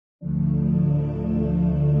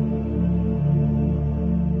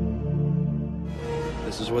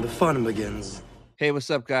is where the fun begins. Hey,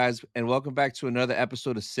 what's up, guys? And welcome back to another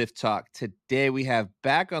episode of Sith Talk. Today we have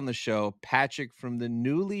back on the show Patrick from the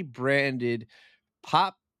newly branded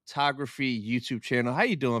Poptography YouTube channel. How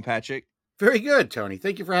you doing, Patrick? Very good, Tony.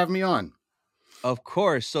 Thank you for having me on. Of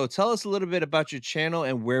course. So tell us a little bit about your channel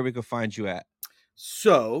and where we can find you at.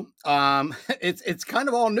 So, it's kind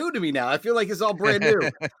of all new to me now. I feel like it's all brand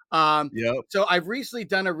new. Um, Yep. so I've recently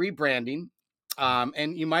done a rebranding,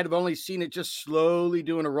 and you might have only seen it just slowly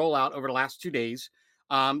doing a rollout over the last 2 days.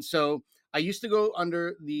 So I used to go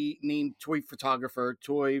under the name Toy Photographer,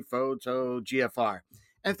 Toy Photo GFR.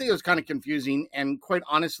 And I think it was kind of confusing. And quite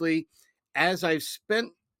honestly, as I've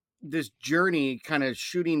spent this journey kind of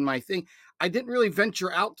shooting my thing, I didn't really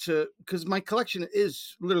venture out to because my collection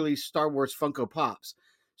is literally Star Wars Funko Pops.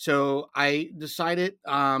 So I decided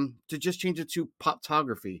to just change it to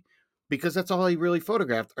Poptography because that's all I really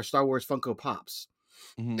photographed are Star Wars Funko Pops.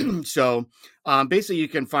 Mhm. So basically, you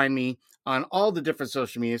can find me on all the different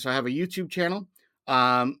social media. So I have a YouTube channel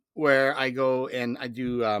where I go and I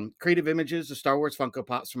do creative images of Star Wars Funko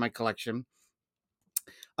Pops for my collection.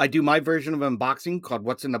 I do my version of unboxing called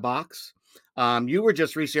What's in the Box. You were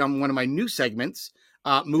just recently on one of my new segments,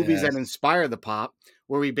 movies that Yes. inspire the pop,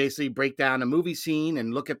 where we basically break down a movie scene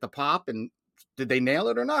and look at the pop and did they nail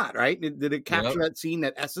it or not, right? Did it capture Yep. that scene,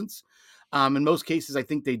 that essence? In most cases, I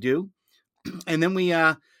think they do. And then we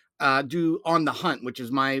do On the Hunt, which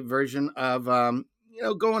is my version of,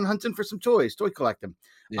 going hunting for some toys, toy collecting.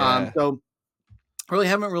 Yeah. So really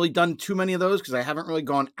haven't really done too many of those because I haven't really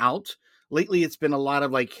gone out. Lately, it's been a lot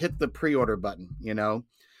of like hit the pre-order button.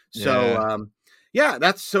 So Yeah. yeah,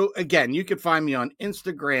 that's so again, you can find me on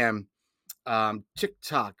Instagram,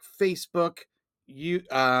 TikTok, Facebook,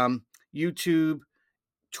 YouTube,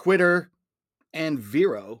 Twitter, and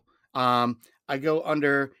Vero. I go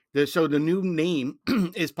under the new name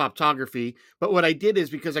is Poptography, but what I did is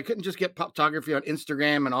because I couldn't just get Poptography on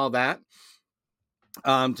Instagram and all that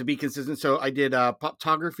to be consistent. So I did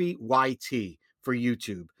Poptography YT for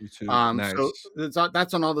YouTube. YouTube. So Nice.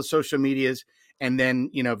 that's on all the social medias. And then,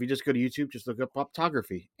 if you just go to YouTube, just look up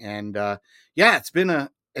Poptography. And yeah, it's been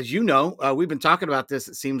as you know, we've been talking about this,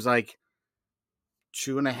 it seems like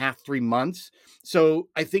 2.5, 3 months. So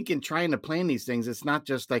I think in trying to plan these things, it's not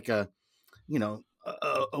just like a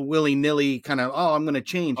willy-nilly kind of, oh, I'm going to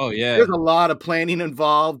change. Oh, There's yeah. a lot of planning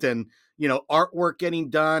involved and, artwork getting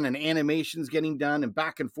done and animations getting done and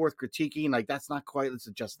back and forth critiquing. Like, that's not quite, let's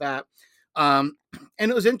adjust that. And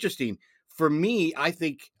it was interesting. For me, I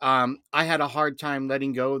think I had a hard time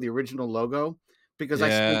letting go of the original logo because I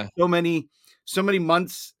spent Yeah. so many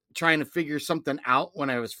months trying to figure something out when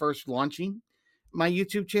I was first launching my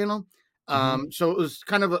YouTube channel. Mhm. So it was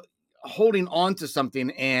kind of holding on to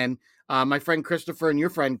something. And my friend Christopher and your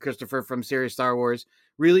friend Christopher from Serious Star Wars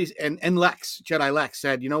really, and Lex, Jedi Lex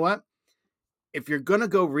said, you know what? If you're going to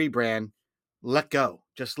go rebrand, let go.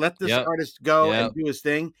 Just let this Yep. artist go Yep. and do his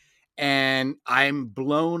thing. And I'm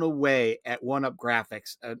blown away at One Up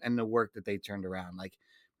Graphics and the work that they turned around. Like,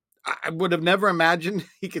 I would have never imagined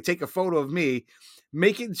he could take a photo of me,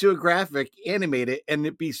 make it into a graphic, animate it, and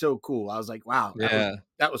it be so cool. I was like, wow, Yeah.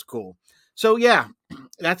 that was cool. So yeah,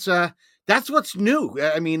 that's what's new.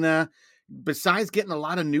 I mean, besides getting a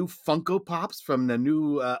lot of new Funko Pops from the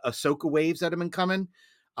new Ahsoka waves that have been coming,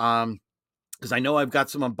 because I know I've got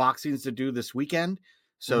some unboxings to do this weekend.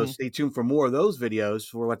 So Mhm. stay tuned for more of those videos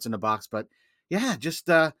for what's in the box. But yeah, just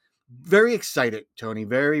very excited, Tony.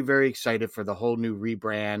 Very, very excited for the whole new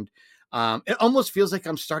rebrand. It almost feels like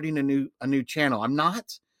I'm starting a new channel. I'm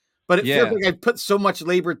not, but it feels Yeah. like I've put so much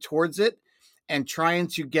labor towards it and trying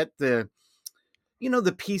to get the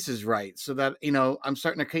pieces right so that I'm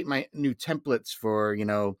starting to create my new templates for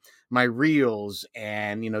my reels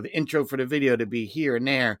and the intro for the video to be here and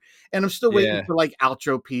there, and I'm still waiting Yeah. for like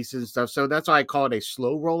outro pieces and stuff, so that's why I call it a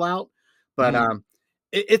slow rollout. But Mhm.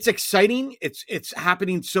 it's exciting. It's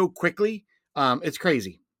happening so quickly. It's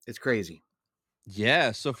crazy. It's crazy.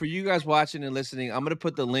 Yeah, so for you guys watching and listening, I'm gonna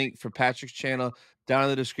put the link for Patrick's channel down in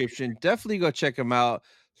the description. Definitely go check him out.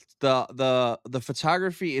 The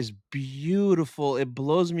photography is beautiful. It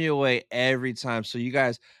blows me away every time. So you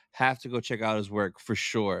guys have to go check out his work for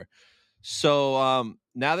sure. So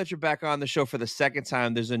now that you're back on the show for the second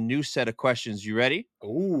time, there's a new set of questions. You ready?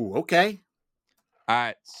 Oh, okay. All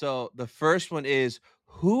right. So the first one is,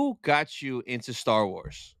 who got you into Star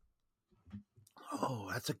Wars? Oh,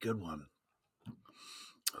 that's a good one.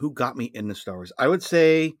 Who got me into Star Wars? I would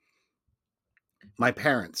say my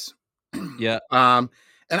parents. Yeah. And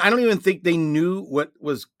I don't even think they knew what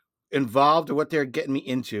was involved or what they're getting me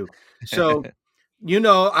into. So,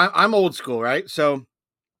 I'm old school, right? So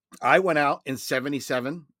I went out in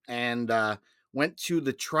 77 and went to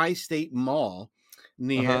the Tri-State Mall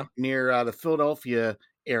Uh-huh. near the Philadelphia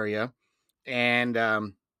area, and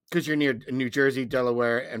because you're near New Jersey,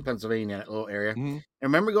 Delaware, and Pennsylvania, that little area. Mhm. I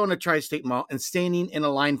remember going to Tri-State Mall and standing in a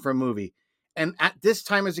line for a movie. And at this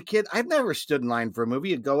time as a kid, I've never stood in line for a movie.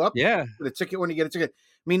 You go up, Yeah. get a ticket when you get a ticket.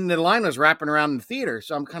 I mean, the line was wrapping around the theater,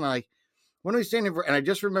 so I'm kind of like, "What are we standing for?" And I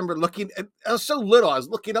just remember looking. I was so little. I was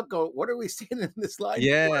looking up, going, "What are we standing in this line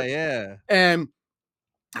Yeah, for?" yeah. And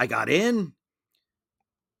I got in,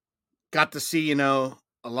 got to see, a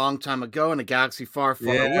long time ago in a galaxy far,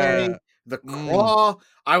 far away, Yeah. the Mm. crawl.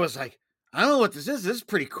 I was like, I don't know what this is. This is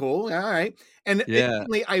pretty cool. All right. And Yeah.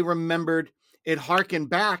 instantly I remembered it harkened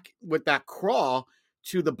back with that crawl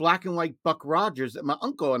to the black and white Buck Rogers that my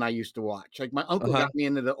uncle and I used to watch. Like my uncle Uh-huh. got me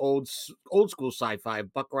into the old school sci-fi,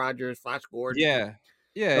 Buck Rogers, Flash Gordon. Yeah.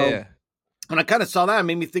 Yeah, So yeah. when I kind of saw that, it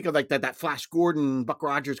made me think of like that Flash Gordon, Buck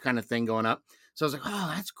Rogers kind of thing going up. So I was like,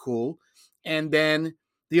 oh, that's cool. And then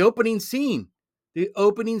the opening scene,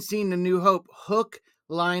 the New Hope, hook,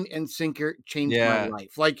 line, and sinker changed my Yeah.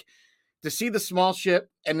 life. Like to see the small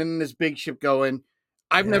ship and then this big ship going,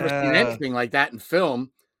 I've never seen Yeah. anything like that in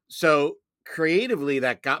film. So creatively,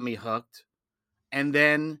 that got me hooked. And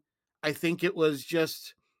then I think it was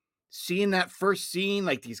just seeing that first scene,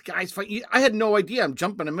 like these guys fight. I had no idea. I'm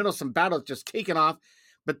jumping in the middle of some battles, just taking off.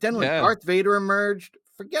 But then when Yeah. Darth Vader emerged,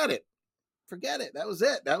 forget it. Forget it. That was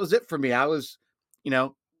it. That was it for me. I was, you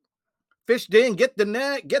know, fished in, get the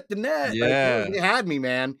net, get the net. Like Yeah. they had me,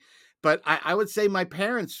 man. But I would say my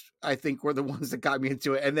parents, I think, were the ones that got me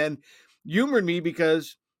into it, and then humored me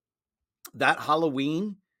because that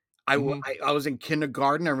Halloween, Mhm. I was in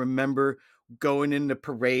kindergarten. I remember going in the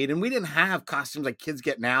parade, and we didn't have costumes like kids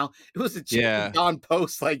get now. It was a cheap Yeah. Don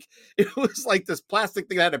Post, like it was like this plastic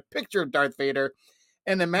thing that had a picture of Darth Vader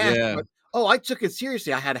and a mask. Yeah. But oh, I took it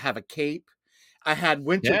seriously. I had to have a cape. I had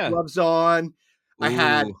winter Yeah. gloves on. I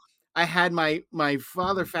had Ooh. I had my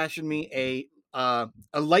father fashioned me a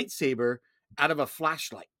lightsaber out of a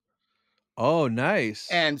flashlight. Oh, nice.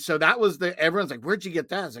 And so that was everyone's like, "Where'd you get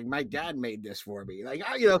that?" It's like, "My dad made this for me." Like,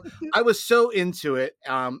 I was so into it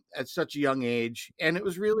at such a young age, and it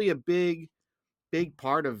was really a big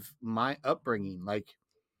part of my upbringing. Like,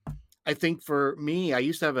 I think for me, I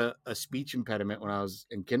used to have a speech impediment when I was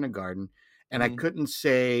in kindergarten, and I Mhm. couldn't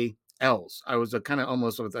say L's. I was a kind of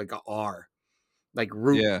almost with like a R, like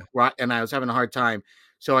root, Yeah. right? And I was having a hard time.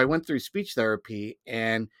 So I went through speech therapy,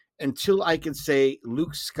 and until I could say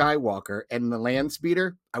Luke Skywalker and the land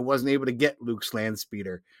speeder, I wasn't able to get Luke's land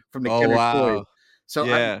speeder from the Oh, Kenner toys. wow. So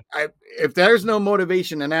Yeah. I if there's no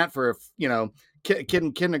motivation in that for kid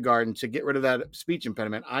in kindergarten to get rid of that speech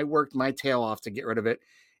impediment, I worked my tail off to get rid of it,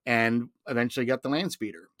 and eventually got the land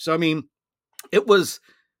speeder. So I mean, it was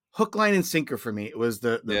hook, line, and sinker for me. It was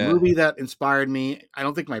the Yeah. movie that inspired me. I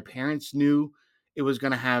don't think my parents knew it was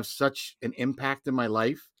going to have such an impact in my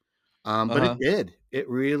life, but it Uh-huh. did. It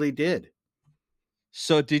really did.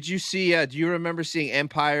 So did you see, do you remember seeing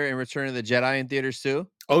Empire and Return of the Jedi in theaters too?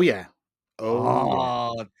 Oh yeah, oh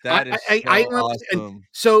yeah. Oh, that is I so remember, and awesome.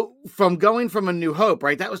 so from going from A New Hope,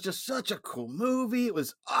 right? That was just such a cool movie. It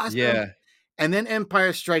was awesome. Yeah. And then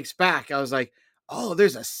Empire Strikes Back. I was like, oh,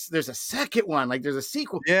 there's a second one. Like there's a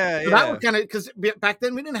sequel. Yeah, So that was yeah. kind of because back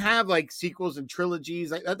then we didn't have like sequels and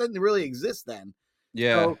trilogies. Like that didn't really exist then.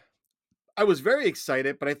 Yeah. So I was very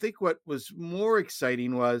excited, but I think what was more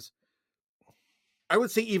exciting was I would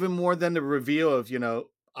say even more than the reveal of,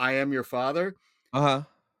 I am your father Uh-huh.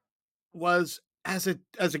 was as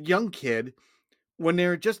a young kid when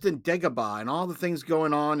they're just in Dagobah and all the things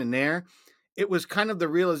going on in there, it was kind of the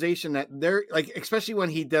realization that they're like, especially when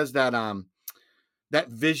he does that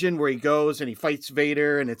vision where he goes and he fights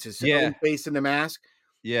Vader and it's his Yeah. own face in the mask. I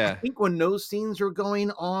Yeah. think when those scenes were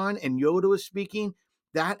going on and Yoda was speaking,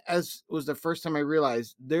 that as was the first time I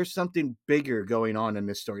realized there's something bigger going on in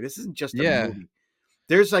this story. This isn't just a Yeah. movie.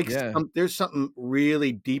 There's like Yeah. there's something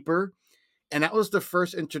really deeper. And that was the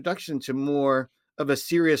first introduction to more of a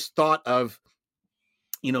serious thought of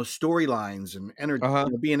storylines and Uh-huh.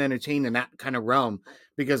 being entertained in that kind of realm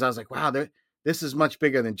because I was like, wow, this is much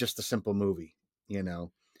bigger than just a simple movie, you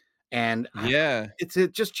know. And Yeah.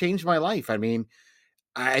 it just changed my life. I mean,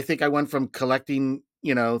 I think I went from collecting,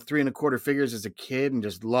 3 and a quarter figures as a kid and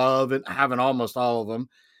just love it, having almost all of them,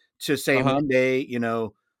 to saying Uh-huh. one day,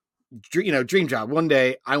 dream job. One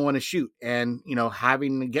day I want to shoot, and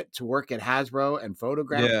having to get to work at Hasbro and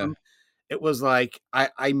photograph Yeah. them. It was like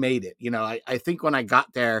I made it. I think when I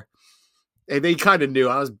got there, they kind of knew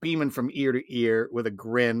I was beaming from ear to ear with a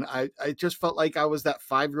grin. I just felt like I was that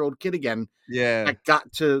 5-year-old kid again Yeah. that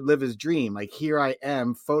got to live his dream. Like here I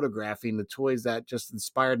am photographing the toys that just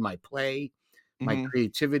inspired my play, my Mhm.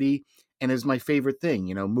 creativity, and is my favorite thing,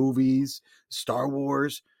 movies, Star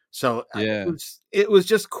Wars. So Yeah. it was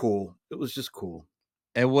just cool. It was just cool.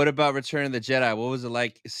 And what about Return of the Jedi? What was it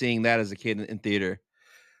like seeing that as a kid in theater?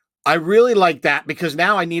 I really like that because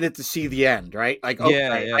now I needed to see the end, right? Like,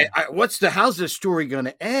 Yeah, okay, yeah. how's this story going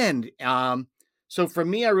to end? So for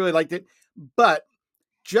me, I really liked it, but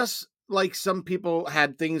just like some people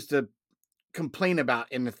had things to complain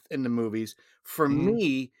about in the movies, for Mhm.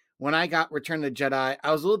 me, when I got Return of the Jedi,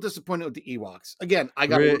 I was a little disappointed with the Ewoks. Again, I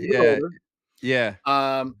got a little bit Yeah, older,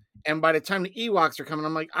 yeah. and by the time the Ewoks are coming,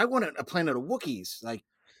 I'm like, I want a planet of Wookiees, like,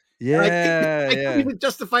 and Yeah, I couldn't yeah. even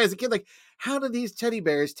justify as a kid, like, how do these teddy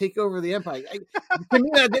bears take over the empire? To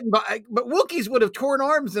me, that didn't. But Wookiees would have torn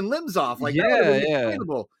arms and limbs off, like that would have Yeah, been yeah.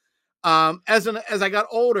 explainable. As I got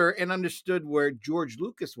older and understood where George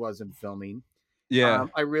Lucas was in filming, Yeah,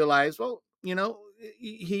 I realized, well,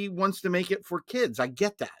 he wants to make it for kids. I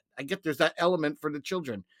get that. I get there's that element for the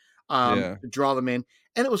children, yeah. to draw them in,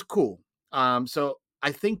 and it was cool. So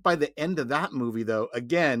I think by the end of that movie, though,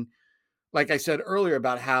 again, like I said earlier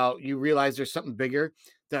about how you realize there's something bigger,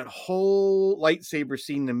 that whole lightsaber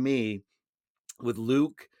scene to me with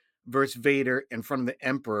Luke versus Vader in front of the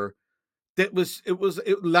Emperor,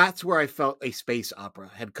 that's where I felt a space opera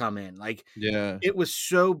had come in. Like, Yeah. it was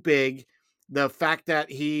so big. The fact that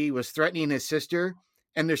he was threatening his sister,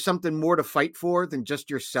 and there's something more to fight for than just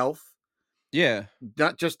yourself, Yeah.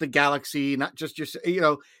 not just the galaxy, not just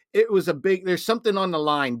it was there's something on the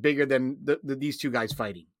line bigger than these two guys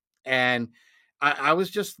fighting. And I was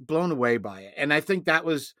just blown away by it. And I think that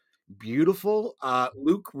was beautiful.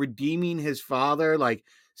 Luke redeeming his father, like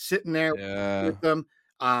sitting there Yeah. with them,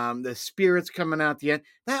 the spirits coming out the end.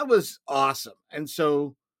 That was awesome. And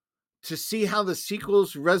so to see how the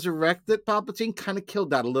sequels resurrected Palpatine kind of killed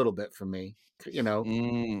that a little bit for me. You know,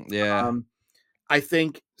 Yeah. um, I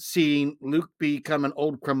think seeing Luke become an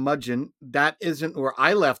old curmudgeon, that isn't where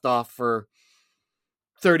I left off for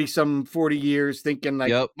 30 some 40 years, thinking like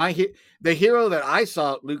Yep. the hero that I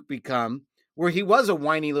saw Luke become, where he was a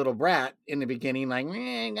whiny little brat in the beginning, like,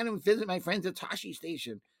 I'm gonna visit my friends at Tashi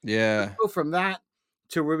Station. Let's Yeah. go from that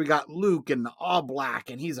to where we got Luke in the all black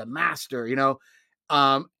and he's a master.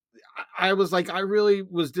 Um, I was like, I really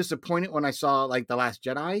was disappointed when I saw like The Last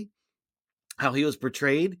Jedi, how he was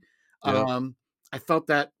portrayed. Yep. Um, I felt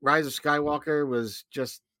that Rise of Skywalker was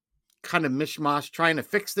just kind of mishmash, trying to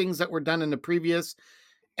fix things that were done in the previous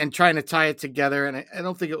and trying to tie it together. And I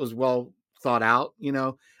don't think it was well thought out.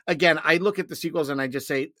 Again, I look at the sequels and I just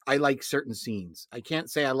say I like certain scenes. I can't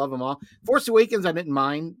say I love them all. Force Awakens, I didn't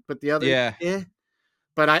mind, but the others, Yeah. eh.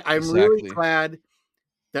 But I'm really Exactly. glad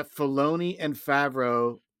that Filoni and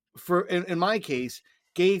Favreau, in my case,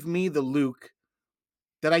 gave me the Luke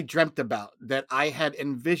that I dreamt about, that I had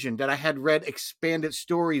envisioned, that I had read expanded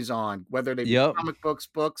stories on, whether they be Yep. comic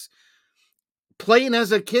books, playing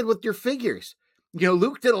as a kid with your figures.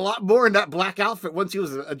 Luke did a lot more in that black outfit once he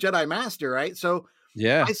was a Jedi Master, right? So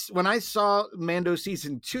Yeah. when I saw Mando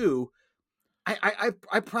season 2,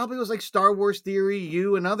 I probably was like Star Wars Theory,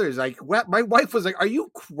 you and others. Like, my wife was like, "Are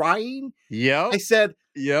you crying?" I Yep. said,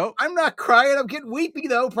 Yep. "I'm not crying. I'm getting weepy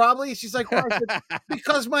though, probably." She's like, "Why?" I said,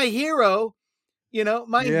 "Because my hero as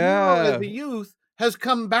Yeah. a youth has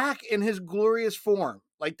come back in his glorious form.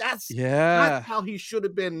 Like that's Yeah. how he should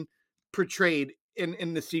have been portrayed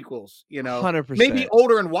in the sequels. Maybe 100%.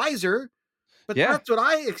 older and wiser, but Yeah. that's what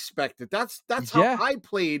I expected. That's how Yeah. I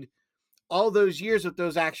played all those years with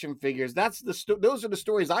those action figures. Those are the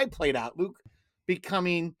stories I played out. Luke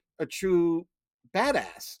becoming a true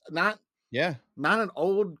badass, Yeah. not an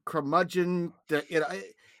old curmudgeon.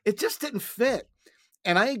 It just didn't fit.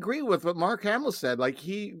 And I agree with what Mark Hamill said. Like,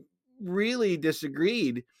 he really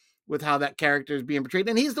disagreed with how that character is being portrayed,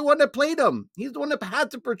 and he's the one that played him. He's the one that had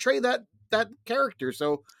to portray that character.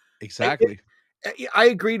 So Exactly. I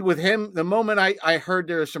agreed with him. The moment I heard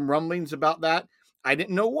there were some rumblings about that, I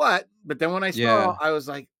didn't know what, but then when I saw, Yeah. I was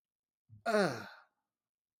like, ugh,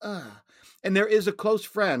 ugh. And there is a close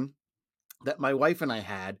friend that my wife and I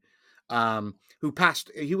had, who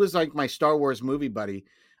passed. He was like my Star Wars movie buddy,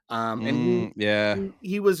 and Yeah.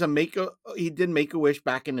 he was he did Make a Wish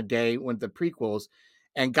back in the day with the prequels,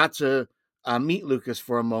 and got to meet Lucas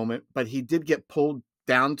for a moment, but he did get pulled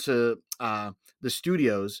down to the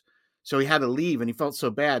studios, so he had to leave, and he felt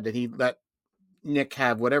so bad that he let Nick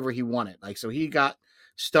have whatever he wanted. Like, so he got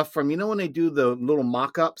stuff from when they do the little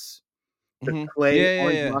mock-ups, the clay Yeah, yeah,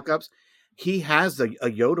 orange yeah. mock-ups. He has a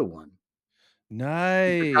Yoda one. He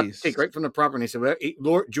forgot to take Nice. right from the property. He said, well,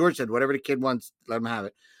 Lord George said, whatever the kid wants, let him have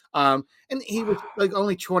it. And he was like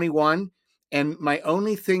only 21. And my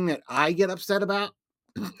only thing that I get upset about,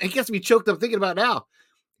 it gets me choked up thinking about now,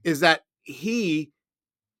 is that he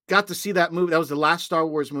got to see that movie. That was the last Star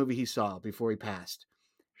Wars movie he saw before he passed,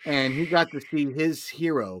 and he got to see his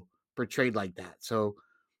hero portrayed like that. So,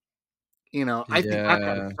 I think that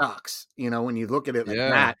kind of Yeah. sucks, when you look at it like Yeah.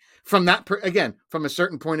 that from that again, from a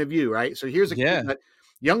certain point of view, right? So here's a kid Yeah. that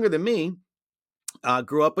younger than me,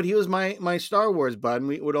 grew up, but he was my Star Wars bud, and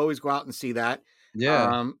we would always go out and see that.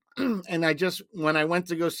 Yeah. And when I went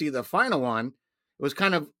to go see the final one, it was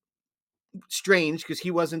kind of strange because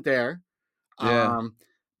he wasn't there. Yeah. Um,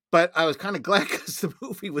 but I was kind of glad because the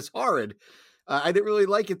movie was horrid. I didn't really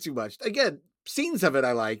like it too much. Again, scenes of it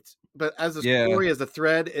I liked, but as a Yeah. story, as a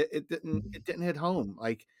thread, it didn't hit home.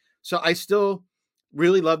 Like, so I still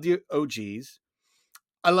really love the OGs.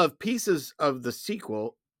 I love pieces of the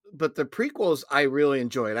sequel, but the prequels I really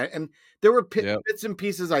enjoyed. And there were Yep. bits and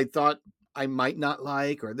pieces I thought I might not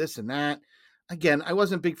like or this and that. Again, I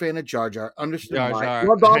wasn't a big fan of Jar Jar. Understood Jar why. Jar.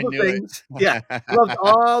 Loved all I the knew it. things. Yeah, loved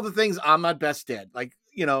all the things Ahmad Best did. Like,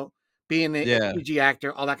 being a Yeah. CG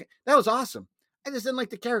actor, all that. That was awesome. I just didn't like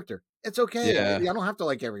the character. It's okay. Yeah. I don't have to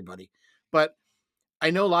like everybody, but I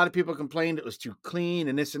know a lot of people complained it was too clean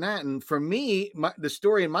and this and that. And for me, the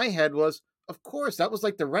story in my head was, of course, that was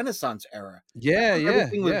like the Renaissance era. That's Yeah, when yeah,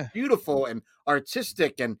 everything was yeah, beautiful and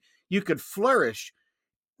artistic and you could flourish.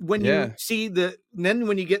 When you yeah, see then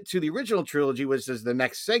when you get to the original trilogy, which is the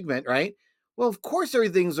next segment, right? Well, of course,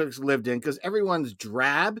 everything's lived in because everyone's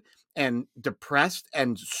drab and depressed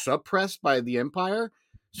and suppressed by the Empire.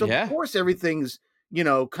 So, of yeah, course, everything's,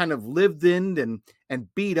 kind of lived in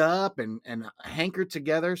and beat up and hankered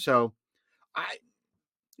together. So, I,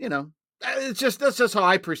 that's just how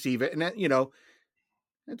I perceive it, and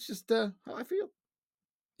it's just how I feel.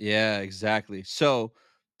 yeah, exactly. So,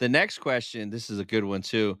 the next question, this is a good one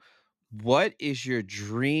too. What is your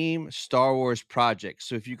dream Star Wars project?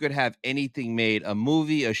 So, if you could have anything made, a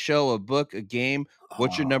movie, a show, a book, a game,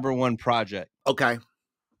 what's your Oh, number one project? okay.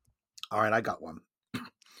 All right, I got one.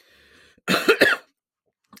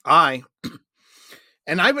 I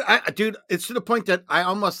dude, it's to the point that I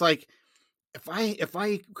almost like if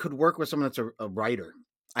I could work with someone that's a writer,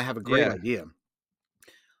 I have a great Yeah. idea.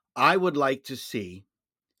 I would like to see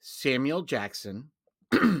Samuel Jackson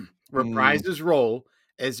reprise Mm, his role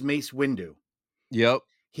as Mace Windu. yep.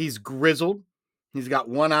 He's grizzled. He's got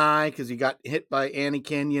one eye because he got hit by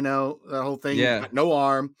Anakin, the whole thing. He's Yeah. got no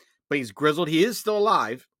arm, but he's grizzled. He is still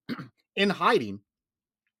alive in hiding.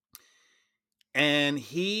 And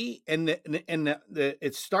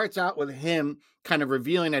it starts out with him kind of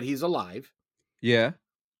revealing that he's alive, Yeah.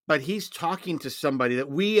 but he's talking to somebody that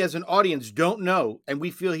we as an audience don't know, and we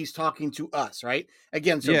feel he's talking to us, right?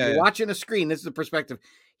 Again, so if you're Yeah. watching a screen, this is the perspective.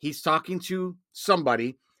 He's talking to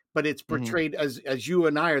somebody, but it's Mhm. portrayed as you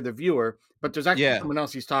and I are the viewer, but there's actually Yeah. someone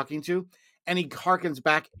else he's talking to, and he goes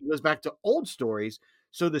back to old stories.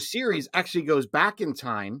 So the series actually goes back in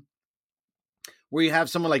time where you have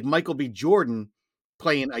someone like Michael B. Jordan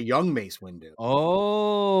playing a young Mace Windu.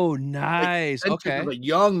 Oh, Like, nice. adventures of Okay. a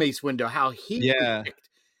young Mace Windu, Yeah.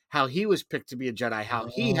 how he was picked to be a Jedi, how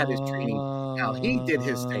he had his training, how he did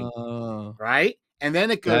his thing, Oh, right? And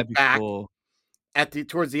then it goes that'd be back cool.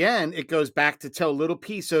 towards the end, it goes back to tell a little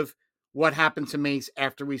piece of what happened to Mace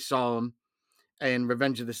after we saw him in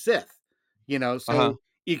Revenge of the Sith. Uh-huh. So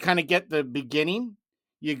you kind of get the beginning,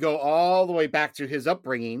 you go all the way back to his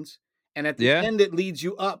upbringings, and at the Yeah. end, it leads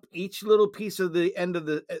you up. Each little piece of the end of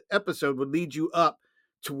the episode would lead you up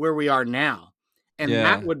to where we are now. And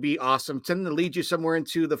that Yeah. would be awesome. Tend to lead you somewhere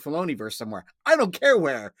into the Filoniverse somewhere. I don't care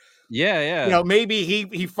where. Yeah, yeah. Maybe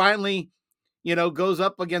he finally, goes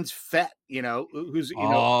up against Fett, who's, I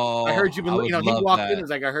Oh, heard you've been, I would he love walked in, that. is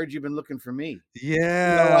like, I heard you've been looking for me. Like,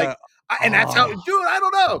 Yeah. and that's how, Oh, dude, I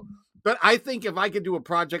don't know. But I think if I could do a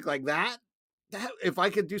project like that if I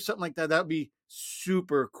could do something like that, that'd be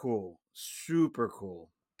super cool. Super cool.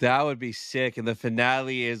 that would be sick, and the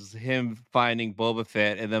finale is him finding Boba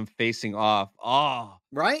Fett and them facing off. Oh,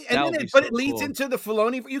 Right? And that then would be but so it leads cool. into the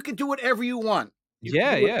Filoni. You can do whatever you want. You can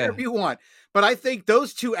Yeah, do whatever yeah. you want. But I think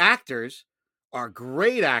those two actors are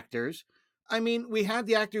great actors. I mean, we had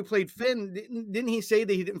the actor who played Finn. Didn't he say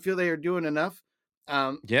that he didn't feel they were doing enough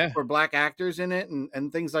Yeah. for black actors in it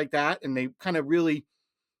and things like that? And they kind of really,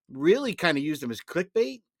 really kind of used them as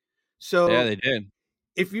clickbait. Yeah, So they did.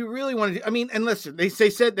 if you really want to, I mean, and listen, they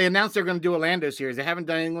announced they're going to do a Lando series. They haven't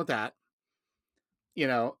done anything with that,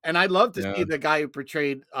 And I'd love to see Yeah. the guy who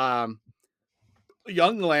portrayed young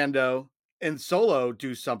Lando and Solo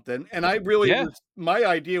do something. And Yeah. my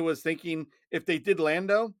idea was thinking if they did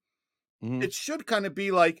Lando, Mhm. it should kind of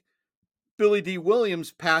be like Billy D.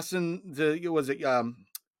 Williams passing the, was it,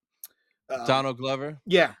 Donald Glover?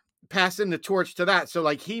 yeah, passing the torch to that. So,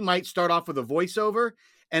 like, he might start off with a voiceover,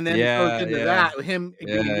 and then it goes Yeah, into yeah. that, him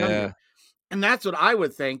Yeah, getting younger. yeah. And that's what I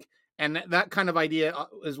would think, and that kind of idea,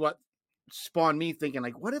 is what spawned me thinking,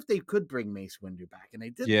 like, what if they could bring Mace Windu back? And they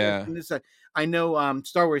did this, Yeah. and this, I know,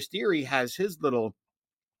 Star Wars Theory has his little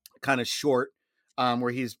kind of short,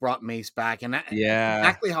 where he's brought Mace back, and that's Yeah.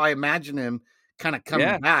 exactly how I imagine him kind of coming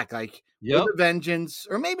Yeah. back, like with Yep. a vengeance,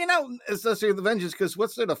 or maybe not necessarily the vengeance, because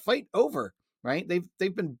what's there to fight over, right?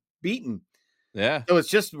 They've been beaten, Yeah. so it's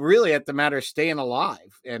just really at the matter of staying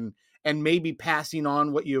alive and maybe passing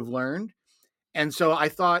on what you've learned. And so I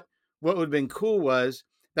thought what would have been cool was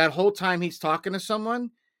that whole time he's talking to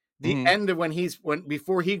someone, the Mhm. end of when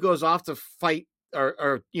before he goes off to fight,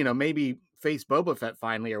 or maybe face Boba Fett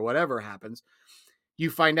finally, or whatever happens, you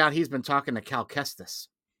find out he's been talking to Cal Kestis.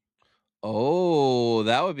 Oh,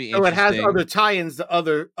 that would be So it has interesting. other tie-ins to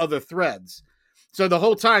other threads. So the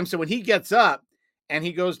whole time, so when he gets up and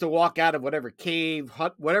he goes to walk out of whatever cave,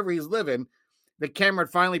 hut, whatever he's living, the camera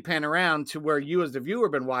would finally pan around to where you as the viewer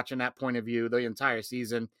been watching that point of view the entire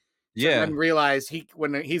season, to Yeah. then realize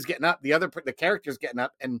when he's getting up, the character's getting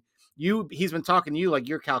up, and he's been talking to you like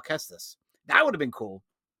you're Cal Kestis. That would have been cool.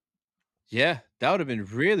 Yeah, that would have been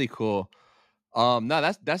really cool.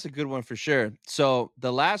 No, that's a good one for sure. So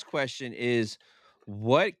the last question is,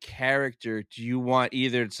 what character do you want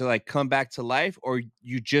either to like come back to life or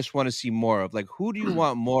you just want to see more of? Like, who do you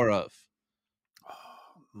want more of?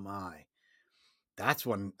 Oh my. That's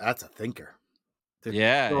a thinker. There's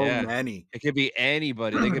Yeah, so yeah. many. It could be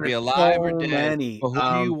anybody. They could be There's alive or so dead, many. but who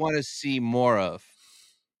do you want to see more of?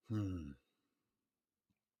 Hmm,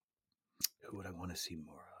 who would I want to see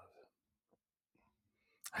more of?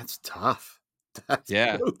 That's tough. That's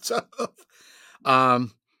Yeah. so tough.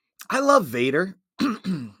 Um, I love Vader.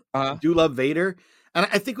 I Uh, do love Vader, and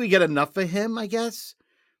I think we get enough of him, I guess.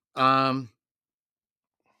 Um,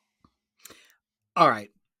 all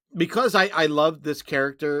right, because I love this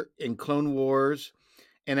character in Clone Wars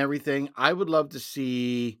and everything. I would love to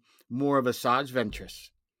see more of Asajj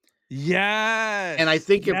Ventress, and I yes.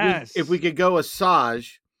 think if we Yes. could go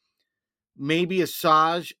Asajj, maybe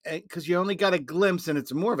Asajj, because you only got a glimpse, and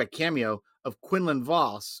it's more of a cameo of Quinlan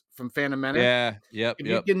Voss from Phantom Menace. Yeah. Yep. If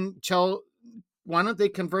you Yep. can tell, why don't they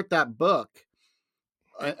convert that book,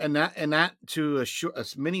 and that to a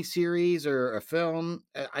mini series or a film?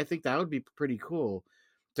 I think that would be pretty cool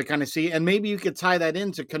to kind of see, and maybe you could tie that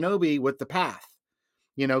into Kenobi with the Path,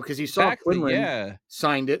 because you saw Exactly. Quinlan Yeah.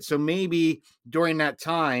 signed it, so maybe during that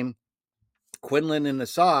time, Quinlan and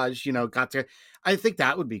Asajj, got to. I think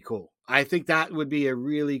that would be cool. I think that would be a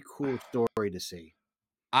really cool story to see.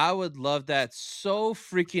 I would love that so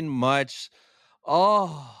freaking much.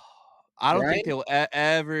 Oh, I don't think Right? they'll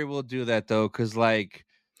ever will do that though, because like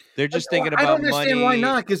they're But just thinking I about don't understand why money.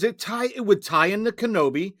 not, because it would tie into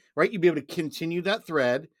Kenobi, right? You'd be able to continue that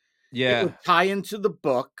thread. It Yeah, would tie into the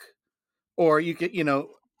book, or you could,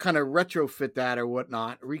 kind of retrofit that or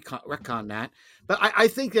whatnot, retcon that. But I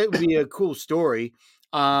think that would be a cool story.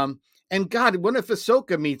 And God, what if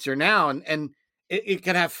Ahsoka meets her now, and it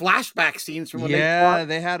could have flashback scenes from when they fought. yeah,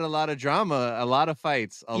 they had a lot of drama, a lot of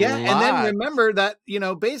fights, a Yeah, and then lot. remember that,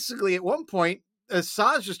 basically at one point,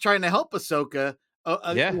 Asajj was trying to help Ahsoka,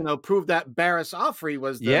 Yeah, prove that Barriss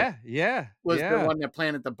Offrey yeah, yeah, was the yeah, one that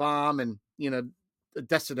planted the bomb, and, the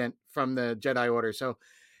dissident from the Jedi Order. So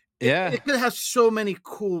yeah, it could have so many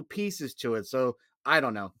cool pieces to it. So I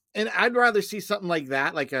don't know. And I'd rather see something like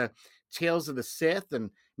that, like a Tales of the Sith,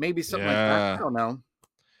 and maybe something like that. I yeah. don't know.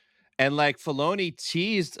 And like Filoni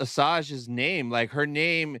teased Asajj's name, like her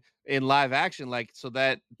name in live action, like so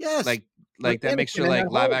that Yes, like like like that makes her Anakin in that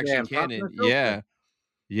like live action hologram talking canon. to Ahsoka. Yeah,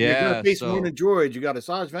 You're gonna yeah. face more So than droids. You got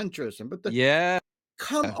Asajj Ventress, but yeah,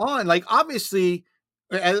 come on, like, obviously,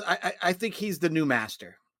 I think he's the new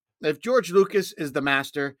master. If George Lucas is the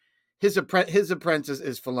master, his apprentice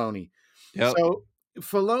is Filoni. yep. So if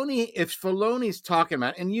Filoni's talking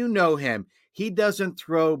about, and you know him, he doesn't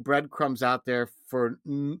throw breadcrumbs out there for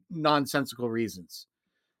nonsensical reasons.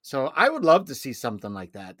 So I would love to see something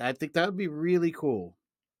like that. I think that would be really cool.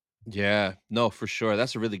 Yeah, no, for sure.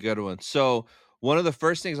 That's a really good one. So, one of the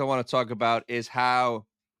first things I want to talk about is how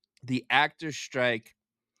the actor strike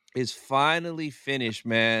is finally finished,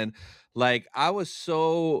 man. Like, I was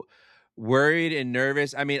so worried and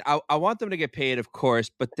nervous. I mean, I want them to get paid, of course,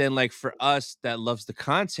 but then, like, for us that loves the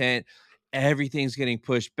content, everything's getting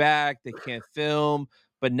pushed back. They can't film.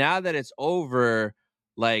 But now that it's over,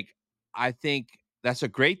 like, I think that's a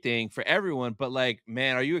great thing for everyone. But, like,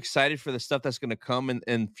 man, are you excited for the stuff that's going to come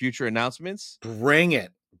in future announcements? Bring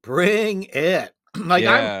it. Bring it. Like,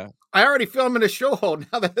 Yeah. I already feel I'm in a show hole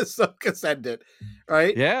now that Ahsoka's ended,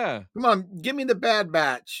 right? Yeah. Come on, give me the Bad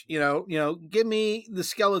Batch, give me the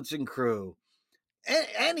Skeleton Crew.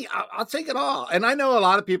 Any, I'll take it all. And I know a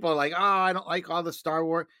lot of people are like, oh, I don't like all the Star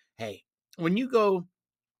Wars. Hey, when you go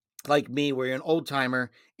like me, where you're an old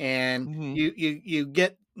timer and Mhm. you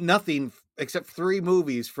get nothing except 3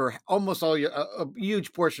 movies for almost all your a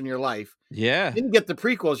huge portion of your life. Yeah. Then you get the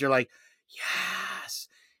prequels, you're like, yes.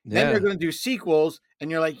 Then they're Yeah. going to do sequels,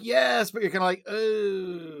 and you're like, yes, but you're kind of like,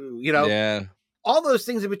 oh, Yeah. all those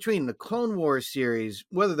things in between the Clone Wars series,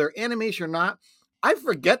 whether they're animation or not. I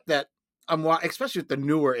forget that especially with the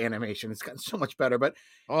newer animation, it's gotten so much better. But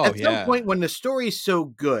Oh, at some yeah. point, when the story's so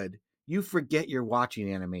good, you forget you're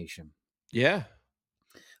watching animation. Yeah.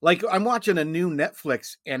 Like I'm watching a new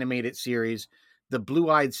Netflix animated series, The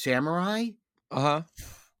Blue-Eyed Samurai. Uh-huh.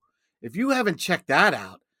 If you haven't checked that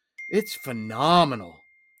out, it's phenomenal.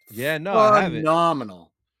 Yeah, no, I haven't.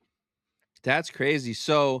 Phenomenal. That's crazy.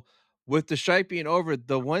 So, with the strike being over,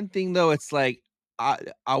 the one thing though, it's like I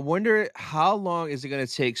I wonder how long is it gonna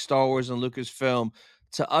take Star Wars and Lucasfilm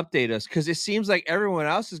to update us? Because it seems like everyone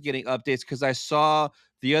else is getting updates. Because I saw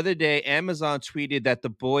the other day Amazon tweeted that The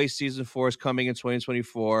Boys season 4 is coming in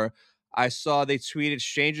 2024. I saw they tweeted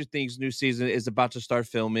Stranger Things new season is about to start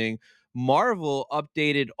filming. Marvel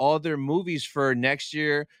updated all their movies for next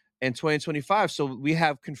year and 2025. So we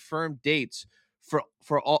have confirmed dates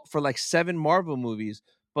for like 7 Marvel movies,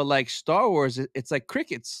 but like Star Wars, it's like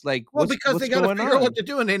crickets. Like Well, because they what's got to going figure out what on? to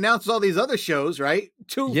do, and they announced all these other shows, right?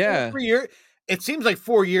 2, 4, Yeah, 3 years. It seems like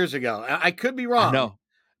 4 years ago. I could be I wrong, know.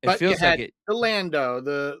 It but you feels like had it. the Lando,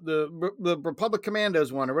 the Republic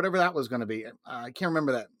Commandos one, or whatever that was going to be. I can't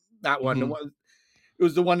remember that one. Mhm. It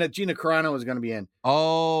was the one that Gina Carano was going to be in.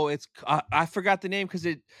 Oh, I forgot the name because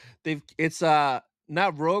it's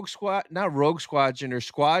not Rogue Squadron or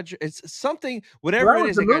Squadron. It's something Well, whatever that it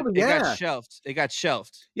was is. the movie. It got Yeah, shelved. It got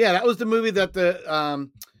shelved. yeah, that was the movie that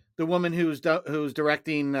the woman who's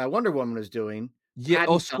directing Wonder Woman is doing. Yeah.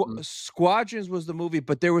 Oh, Patty something. Squadrons was the movie,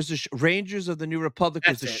 but there was the Rangers of the New Republic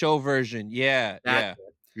was That's the it. show version. Yeah, That's yeah,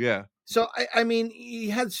 it. yeah. So I mean, he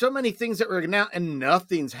had so many things that were now, and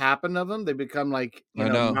nothing's happened of them. They become like I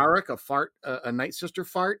know. Narek, a fart, a Night Sister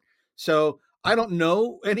fart. So I don't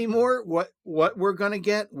know anymore what we're gonna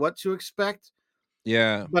get, what to expect.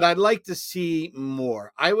 Yeah, But I'd like to see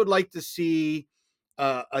more. I would like to see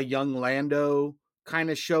a young Lando kind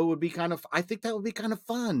of show would be kind of. I think that would be kind of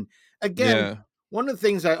fun. Again, yeah. one of the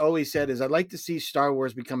things I always said is I'd like to see Star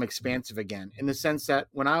Wars become expansive again, in the sense that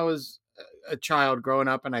when I was a child growing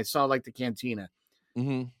up and I saw like the cantina,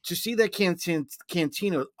 Mhm. to see that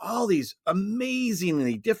cantina with all these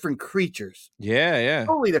amazingly different creatures, Yeah, yeah,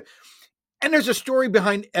 totally, and there's a story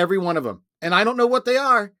behind every one of them, and I don't know what they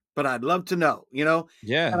are, but I'd love to know.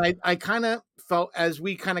 yeah, And I kind of felt as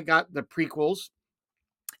we kind of got the prequels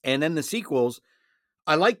and then the sequels,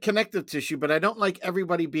 I like connective tissue, but I don't like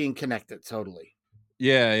everybody being connected totally.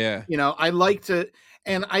 yeah, yeah. I like to,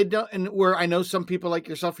 and I don't, and where I know some people like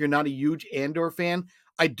yourself, you're not a huge Andor fan.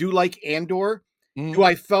 I do like Andor. Do Mhm.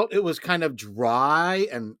 I felt it was kind of dry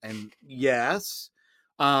and yes,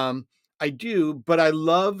 um, I do, but I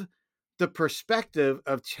love the perspective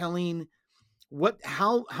of telling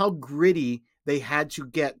how gritty they had to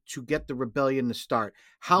get the rebellion to start,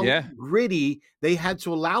 how Yeah, gritty they had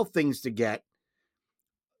to allow things to get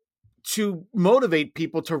to motivate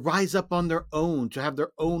people to rise up on their own, to have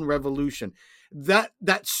their own revolution. That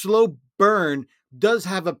slow burn does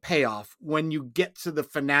have a payoff when you get to the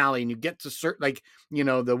finale and you get to certain, like,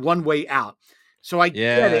 the one way out. So I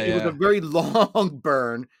get yeah, it. It was a yeah, very long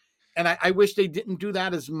burn. And I wish they didn't do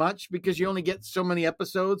that as much because you only get so many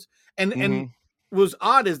episodes. And mhm. was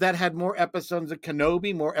odd is that had more episodes than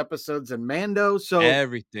Kenobi, more episodes than Mando. So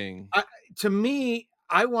Everything. I, to me,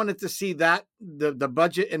 I wanted to see that the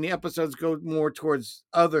budget and the episodes go more towards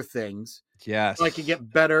other things, so I could Yes.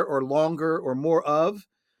 get better or longer or more of.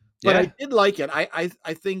 But I Yeah, did like it. I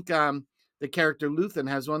think the character Luthen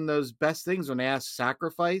has one of those best things when they ask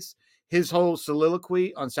sacrifice. His whole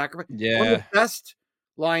soliloquy on sacrifice, one of the yeah, best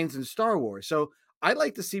lines in Star Wars. So I'd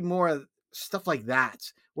like to see more of stuff like that,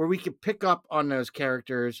 where we could pick up on those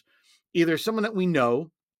characters, either someone that we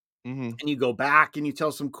know mhm. and you go back and you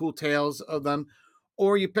tell some cool tales of them,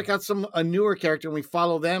 or you pick out a newer character and we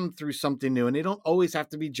follow them through something new. And they don't always have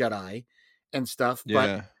to be Jedi and stuff,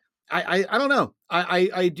 but Yeah, I don't know.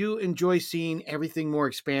 I do enjoy seeing everything more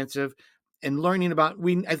expansive and learning about.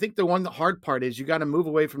 I think the hard part is you got to move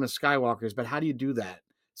away from the Skywalkers, but how do you do that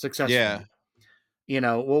yeah, successfully?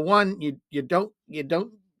 Well, one, you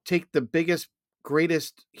don't take the biggest,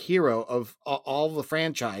 greatest hero of all the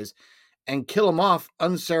franchise and kill him off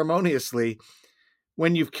unceremoniously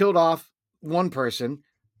when you've killed off one person,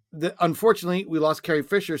 unfortunately we lost Carrie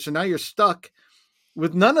Fisher, so now you're stuck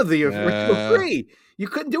with none of the original Uh, three. You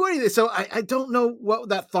couldn't do anything. So I don't know what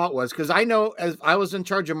that thought was, because I know as I was in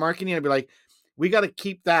charge of marketing, I'd be like, we got to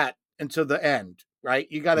keep that until the end, right?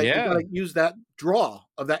 You yeah, gotta use that draw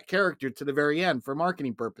of that character to the very end for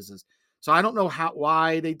marketing purposes. So I don't know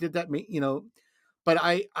why they did that, but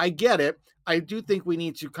I get it. I do think we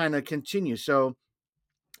need to kind of continue. So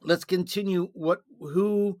let's continue what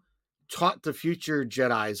who taught the future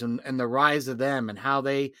Jedi's and the rise of them and how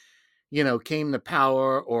they came to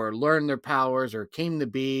power or learned their powers or came to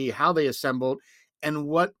be, how they assembled, and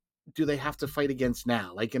what do they have to fight against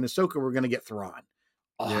now? Like in Ahsoka, we're going to get Thrawn.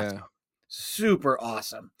 Awesome. yeah, Super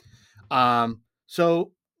awesome.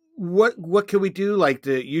 So what can we do? Like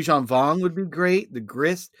the Yuuzhan Vong would be great. The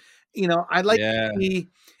Grist, I'd like to yeah, see.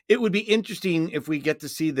 It would be interesting if we get to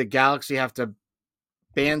see the galaxy have to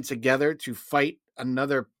band together to fight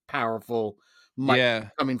another powerful might yeah,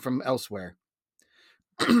 coming from elsewhere.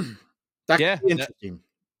 That could yeah. be interesting.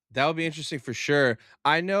 That would be interesting for sure.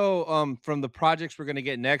 I know, from the projects we're gonna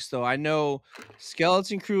get next, though, I know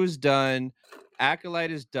Skeleton Crew is done,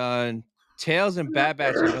 Acolyte is done, Tails and Bad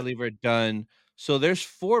Batch, I believe, are done. So there's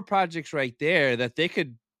 4 projects right there that they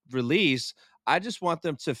could release. I just want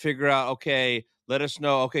them to figure out, okay, let us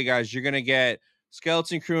know, okay, guys, you're gonna get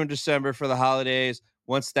Skeleton Crew in December for the holidays.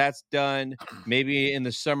 Once that's done, maybe in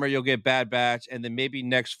the summer you'll get Bad Batch, and then maybe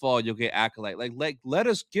next fall you'll get Acolyte. Like let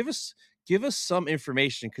us give us some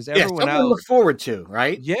information because Yeah, everyone something to look else. forward to,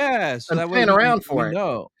 right? Yeah, so And that way plan around we for it.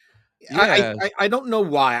 know. I Yeah, I don't know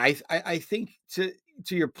why. I think to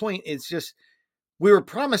your point, it's just we were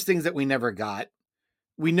promised things that we never got.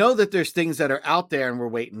 We know that there's things that are out there and we're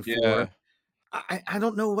waiting for. yeah, I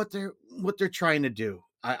don't know what they're trying to do.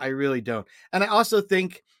 I really don't. And I also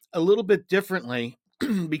think a little bit differently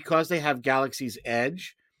because they have Galaxy's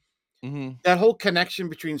Edge, mhm, that whole connection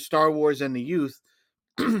between Star Wars and the youth.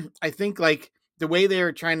 I think like the way they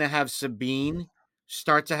are trying to have Sabine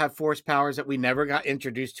start to have force powers that we never got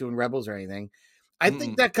introduced to in Rebels or anything. I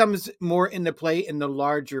think mm, that comes more into play in the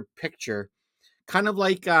larger picture. Kind of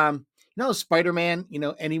like Spider-Man,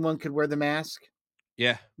 anyone could wear the mask,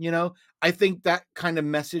 yeah, you know. I think that kind of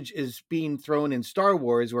message is being thrown in Star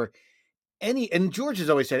Wars where and George has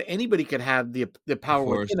always said anybody could have the the power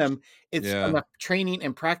Force, within them. It's yeah, enough training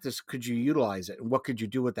and practice. Could you utilize it? And what could you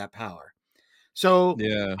do with that power? So,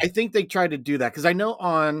 yeah, I think they tried to do that because I know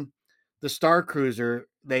on the Star Cruiser,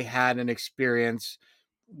 they had an experience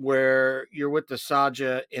where you're with the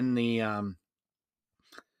Saja in the,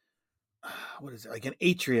 what is it? Like an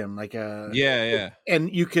atrium, like a yeah, yeah.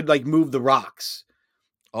 and you could, like, move the rocks.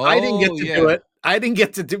 I didn't get Oh, to do yeah, it. I didn't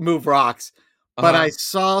get to move rocks, but I uh-huh,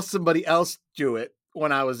 saw somebody else do it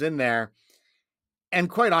when I was in there, and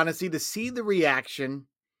quite honestly, to see the reaction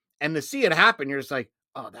and to see it happen, you're just like,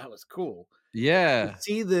 "Oh, that was cool." To yeah.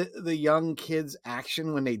 see the young kids'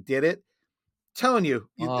 action when they did it, telling you,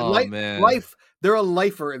 Oh, man. life they're a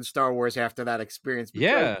lifer in Star Wars after that experience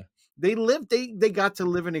because Yeah, they got to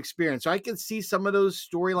live an experience. So I can see some of those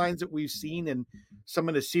storylines that we've seen in some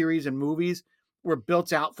of the series and movies were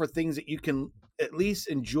built out for things that you can at least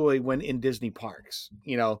enjoy when in Disney parks.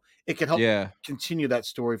 It can help yeah. continue that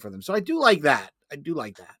story for them. So I do like that. I do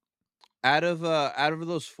like that. Out of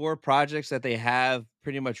those 4 projects that they have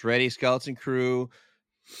pretty much ready, Skeleton Crew,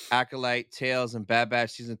 Acolyte, Tails, and Bad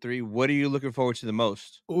Batch Season 3, what are you looking forward to the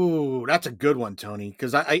most? Ooh, that's a good one, Tony.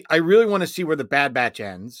 Because I really want to see where the Bad Batch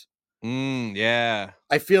ends. Yeah,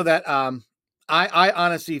 I feel that I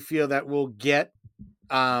honestly feel that we'll get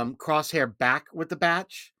Crosshair back with the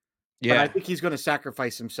batch, but I yeah, think he's going to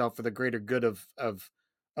sacrifice himself for the greater good of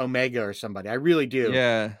Omega or somebody. I really do.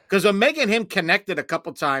 yeah. Because Omega and him connected a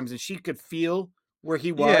couple times and she could feel where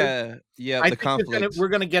he was. Yeah, yeah, I the think conflict. we're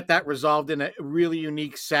gonna get that resolved in a really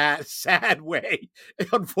unique, sad way,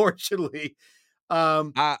 unfortunately.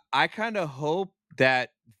 Um, I kinda hope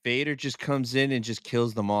that Vader just comes in and just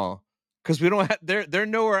kills them all, because we don't have they're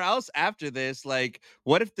nowhere else after this. Like,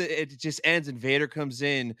 what if it just ends and Vader comes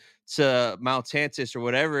in to Mount Tantus or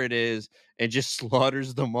whatever it is and just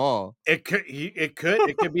slaughters them all? it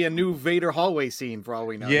could be a new Vader hallway scene for all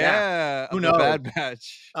we know. Yeah, Yeah, who of the knows? Bad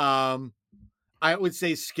Batch. Um, I would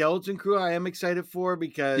say Skeleton Crew I am excited for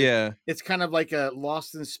because Yeah, it's kind of like a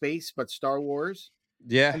Lost in Space, but Star Wars,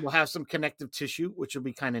 yeah. and we'll have some connective tissue, which will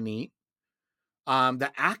be kind of neat.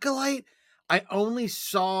 The Acolyte, I only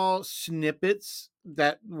saw snippets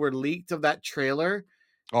that were leaked of that trailer.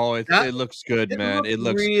 Oh, That it looks good, it man. looked It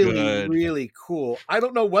looks really, good. really cool. I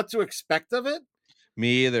don't know what to expect of it.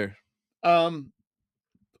 Me either. Um,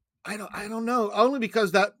 I don't know. Only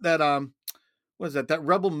because that was that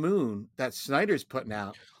Rebel Moon that Snyder's putting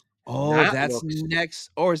out. Oh, That that's looks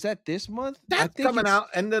next or is that this month? I that's think coming it's out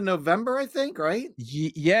end of November, I think, right?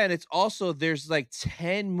 yeah, and it's also there's like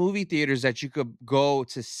 10 movie theaters that you could go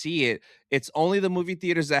to see it. It's only the movie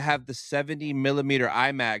theaters that have the 70 millimeter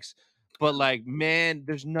IMAX, but like, man,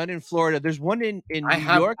 there's none in Florida. There's one in New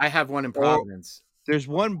York, I have one in or Providence. there's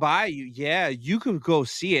one by you. Yeah, you could go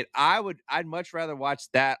see it. I'd much rather watch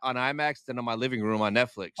that on IMAX than on my living room on Oh,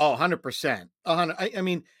 Netflix. 100%. 100 I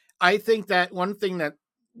mean, I think that one thing that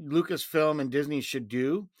Lucasfilm and Disney should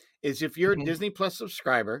do is if you're a Mhm. Disney Plus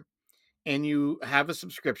subscriber and you have a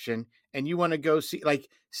subscription and you wanna go see like,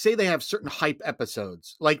 say they have certain hype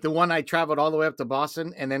episodes, like the one I traveled all the way up to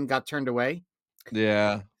Boston and then got turned away.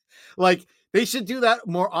 Yeah. Like, they should do that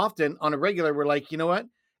more often on a regular where, like, you know what?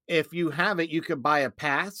 If you have it, you could buy a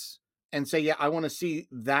pass and say, "Yeah, I wanna see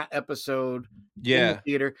that episode in the Yeah.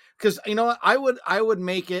 theater." Because you know what? I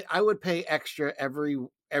would pay extra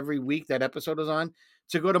every week that episode is on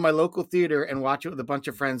to go to my local theater and watch it with a bunch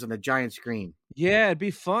of friends on a giant screen. Yeah, it'd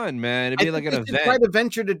be fun, man. It'd I be like think an they should try event. to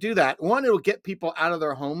venture to do that. One, it'll get people out of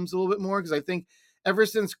their homes a little bit more because I think ever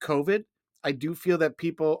since COVID, I do feel that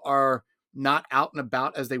people are not out and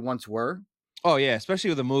about as they once were. Oh, yeah,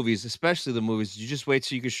 especially the movies. You just wait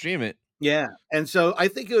till you can stream it. Yeah, and so I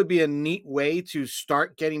think it would be a neat way to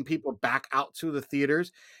start getting people back out to the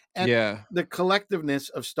theaters and Yeah. the collectiveness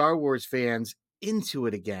of Star Wars fans into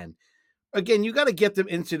it again. Again, you gotta get them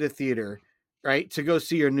into the theater, right, to go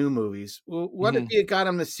see your new movies. Well, what if Mhm. you got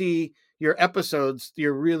them to see your episodes,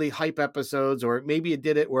 your really hype episodes, or maybe you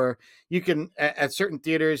did it where you can at certain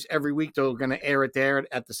theaters every week, they're gonna air it there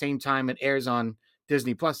at the same time it airs on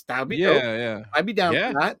Disney Plus. That would be dope. Yeah, yeah. I'd be down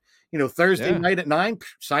Yeah, for that. You know, Thursday yeah, night at 9,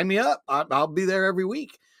 sign me up. I'll be there every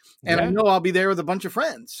week, and I yeah, know I'll be there with a bunch of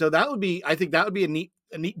friends. So that would be I think that would be a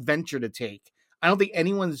neat venture to take. I don't think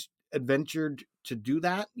anyone's adventured to do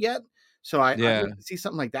that yet, so I'd yeah. like to see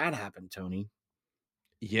something like that happen, Tony.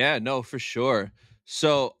 Yeah, no, for sure.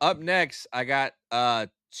 So, up next, I got,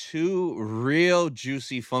 2 real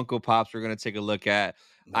juicy Funko Pops we're gonna take a look at.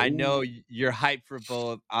 I know Oh, you're hyped for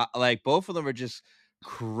both, like, both of them are just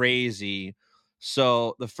crazy.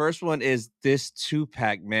 So, the first one is this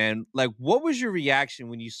two-pack, man. Like, what was your reaction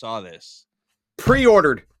when you saw this?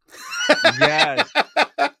 pre-ordered. Yes,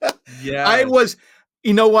 I yes. was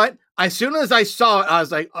you know what? As soon as I saw it, I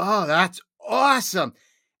was like, "Oh, that's awesome."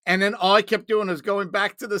 And then all I kept doing was going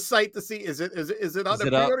back to the site to see, is it on Is the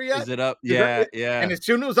it up? pre-order yet? Is it up? Is Yeah, it and yeah. as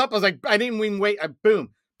soon as it was up, I was like, I didn't even wait, boom,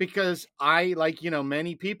 because I, like,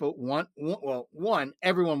 many people well, one,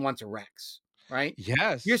 everyone wants a Rex, right? You're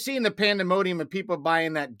Yes. seeing the pandemonium of people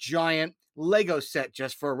buying that giant Lego set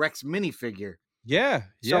just for a Rex minifigure. Yeah,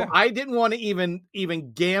 So yeah, I didn't want to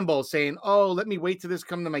even gamble saying, "Oh, let me wait till this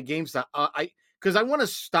come to my GameStop." I because I want to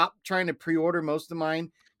stop trying to pre-order most of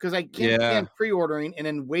mine because I can't yeah. stand pre-ordering and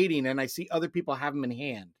then waiting, and I see other people have them in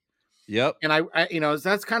hand, Yep. and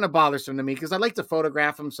that's kind of bothersome to me because I like to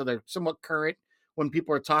photograph them so they're somewhat current when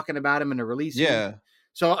people are talking about them and they're releasing them. Yeah.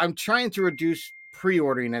 So I'm trying to reduce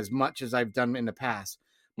pre-ordering as much as I've done in the past.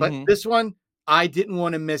 But Mhm. this one, I didn't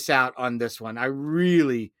want to miss out on this one. I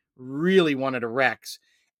really, really wanted a Rex.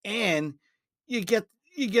 And you get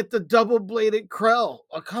you get the double-bladed Krell.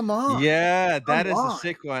 Oh, come on. Yeah, Come that is a on.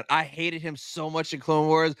 sick one. I hated him so much in Clone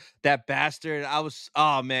Wars, that bastard.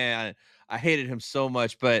 Oh man, I hated him so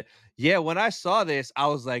much. But yeah, when I saw this, I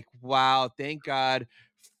was like, wow, thank God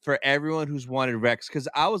for everyone who's wanted Rex. Cause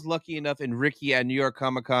I was lucky enough and Ricky at New York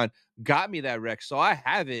Comic Con got me that Rex. So I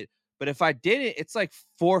have it. But if I didn't, it's like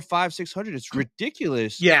 4, 5, 600. It's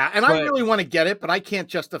ridiculous. Yeah, and I But really want to get it, but I can't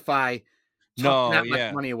justify tucking no, that much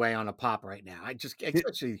yeah. money away on a pop right now. I just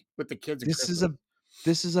especially with the kids and This is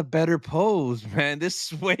Christmas. a better pose, man.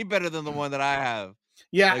 This is way better than the one that I have.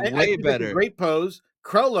 Yeah, Like, I way think it's a better. great pose.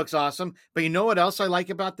 Krell looks awesome, but you know what else I like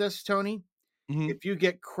about this, Tony? Mhm. If you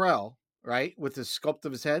get Krell, right, with the sculpt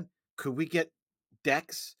of his head, could we get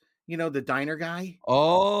Dex, the diner guy,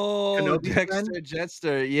 Oh, Kenobi's friend? Dexter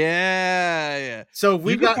Jetster. Yeah, yeah. So if You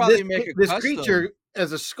we could got probably make a this custom. creature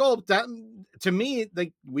as a sculpt, that to me,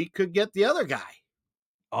 like, we could get the other guy.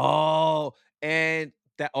 Oh, and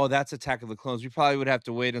that's Attack of the Clones. We probably would have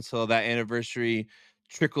to wait until that anniversary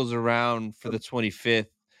trickles around for the 25th.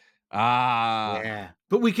 Ah, Yeah,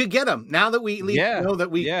 but we could get them now that we at least yeah, know that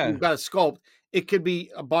we've yeah. got a sculpt. It could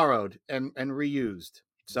be borrowed and reused.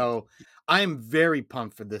 So I am very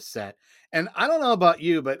pumped for this set. And I don't know about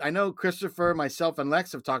you, but I know Christopher, myself, and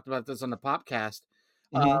Lex have talked about this on the podcast.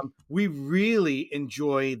 Mhm. We really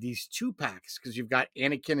enjoy these two packs because you've got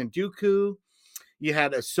Anakin and Dooku. You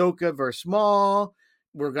had Ahsoka versus Maul.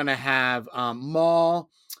 We're gonna have Maul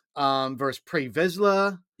versus Pre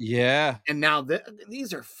Vizsla. Yeah. And now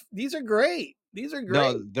these are great. These are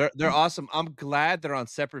No, great. they're awesome. I'm glad they're on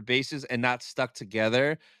separate bases and not stuck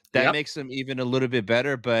together. That Yep. makes them even a little bit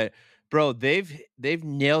better, but bro, they've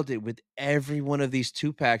nailed it with every one of these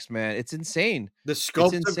 2 packs, man. It's insane. The It's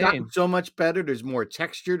sculpts have gotten insane. so much better. There's more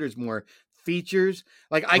texture, there's more features.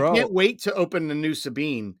 Like, I Bro, can't wait to open the new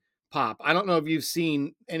Sabine pop. I don't know if you've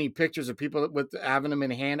seen any pictures of people with having them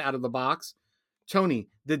in hand out of the box. Tony,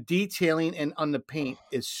 the detailing and on the paint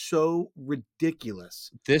is so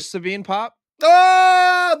ridiculous. this Sabine pop.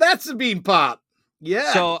 Oh, that's Sabine pop.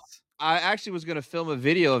 Yes. So, I actually was gonna film a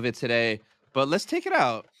video of it today, but let's take it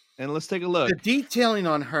out and let's take a The look. detailing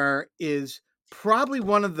on her is probably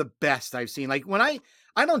one of the best I've seen. Like, when I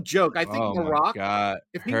don't joke, I think Oh The my Rock, god,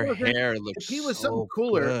 if he her wasn't hair if looks he was something so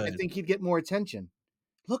cooler, I good. think he'd get more attention.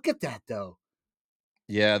 Look at that, though.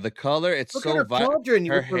 Yeah, the color, it's Look at so her vi pauldron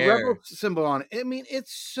her with the rebel hair. symbol on it. I mean,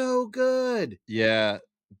 it's so good. Yeah,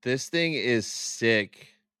 this thing is sick.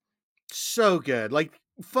 So good. Like,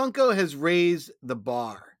 Funko has raised the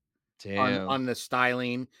bar Damn. on the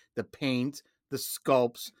styling, the paint, the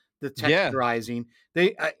sculpts, the Yeah. texturizing.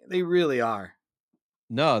 They really are.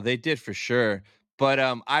 No, they did for sure. But,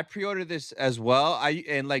 I pre-ordered this as well. I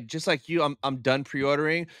and, like, just like you, I'm done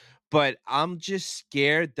pre-ordering, but I'm just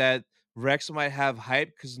scared that Rex might have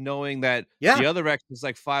hype because knowing that Yeah, the other Rex is,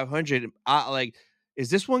 like, 500, like, is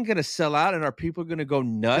this one gonna sell out and are people gonna go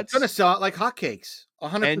it's gonna nuts? sell out like hotcakes,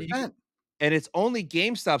 And you c 100%. and it's only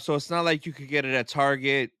GameStop, so it's not like you could get it at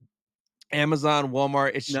Target, Amazon,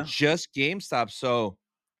 Walmart. It's No. just GameStop, so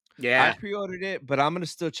I Yeah. pre-ordered it, but I'm gonna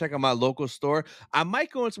still check out my local store. I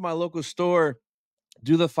might go into my local store,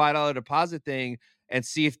 do the $5 deposit thing, and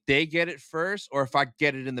see if they get it first or if I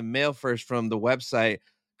get it in the mail first from the website.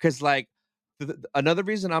 Because, like, another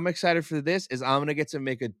reason I'm excited for this is I'm gonna get to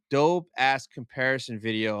make a dope ass comparison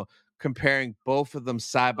video comparing both of them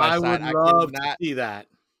side by I side. would love to see that.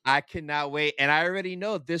 I cannot wait, and I already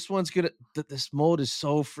know this one's gonna this mold is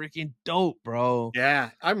so freaking dope, bro. Yeah,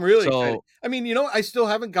 I'm really excited. So I mean, you know what I still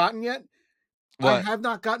haven't gotten yet? I what? have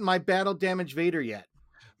not gotten my battle damage Vader yet.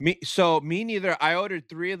 Me neither. I ordered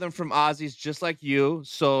 3 of them from Ozzy's just like you,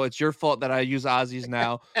 so it's your fault that I use Ozzy's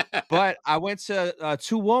now. But I went to,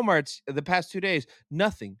 2 Walmarts the past 2 days.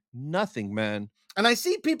 Nothing, man. And I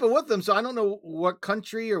see people with them, so I don't know what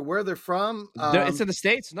country or where they're from. It's in the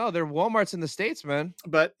States. No, they're Walmarts in the States, man.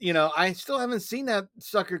 But I still haven't seen that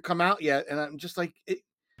sucker come out yet, and I'm just like,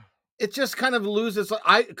 it just kind of loses.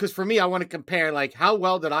 I because for me, I want to compare like how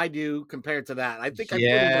well did I do compared to that. I think I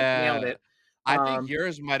pretty much nailed Yeah. it. I think Um,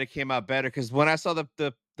 yours might have came out better because when I saw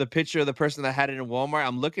the picture of the person that had it in Walmart,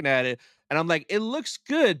 I'm looking at it and I'm like, "It looks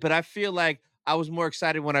good," but I feel like I was more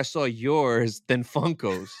excited when I saw yours than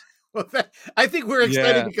Funko's. well, I think we're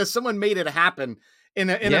excited Yeah. because someone made it happen in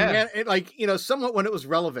a Yeah. man like somewhat when it was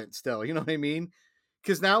relevant still. You know what I mean?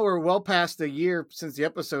 Because now we're well past a year since the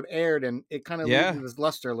episode aired, and it kind of Yeah. loses its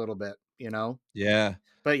luster a little bit. Yeah.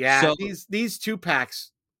 But yeah, So these two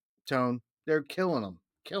packs, Tone, they're killing them,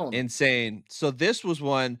 killing them. insane. So this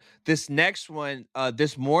next one,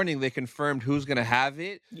 this morning they confirmed who's gonna have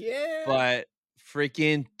it, Yeah. but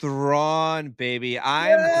freaking Thrawn, baby. I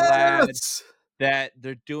am glad Yes. that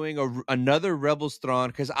they're doing another Rebels Thrawn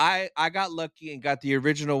because I got lucky and got the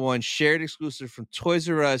original one shared exclusive from Toys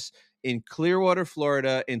R Us in Clearwater,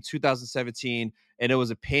 Florida in 2017, and it was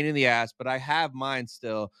a pain in the ass, but I have mine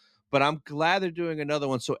still. But I'm glad they're doing another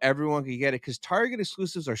one so everyone can get it because Target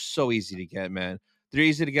exclusives are so easy to get, man. They're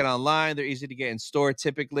easy to get online, they're easy to get in store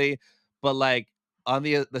typically, but like on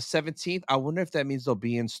the 17th, I wonder if that means they'll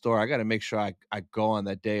be in store. I got to make sure I go on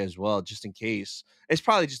that day as well, just in case. It's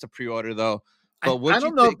probably just a pre-order though. I But I what'd you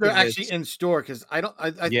don't know if think they're of actually this? in store because I think I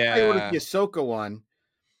ordered the Yeah. Ahsoka one,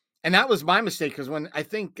 and that was my mistake because when I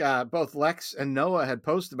think, both Lex and Noah had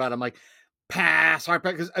posted about it, I'm like, "Pass, hard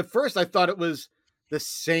pass," 'cause at first I thought it was the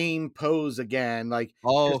same pose again, like,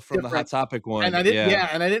 Oh, just from the Hot different, Topic and one. Yeah.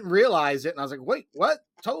 I didn't realize it, and I was like, "Wait, what?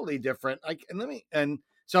 Totally different." Like, and let me and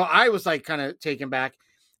so I was, like, kinda taken back,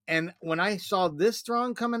 and when I saw this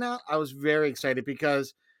Thrawn coming out, I was very excited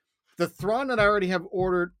because the Thrawn that I already have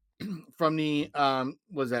ordered from the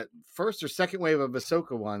was that first or second wave of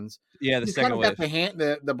Ahsoka ones, Yeah, the he's kind second of got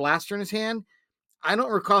wave. the blaster in his hand. I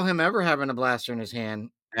don't recall him ever having a blaster in his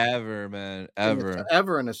hand Ever, man. Ever.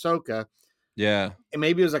 ever in Ahsoka. Yeah. And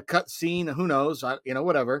maybe it was a cut scene, who knows?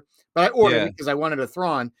 Whatever. But I ordered Yeah. it because I wanted a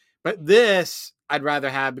Thrawn. But this I'd rather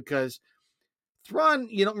have because Thrawn,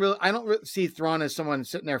 I don't really see Thrawn as someone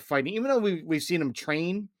sitting there fighting, even though we've seen him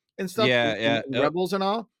train and stuff Yeah, yeah. in Yep. Rebels and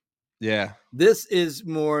all. Yeah. This is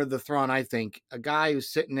more the Thrawn, I think, a guy who's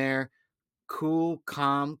sitting there cool,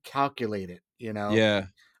 calm, calculated. Yeah.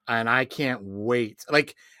 and I can't wait.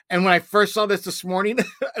 Like, and when I first saw this morning,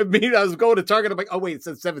 I mean, I was going to Target. I'm like, oh wait, it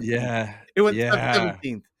says 17th. Yeah. It went to Yeah.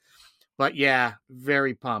 17th. But yeah,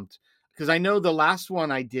 very pumped because I know the last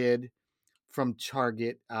one I did from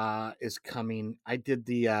Target is coming. I did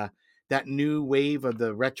the that new wave of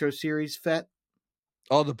the retro series Fett.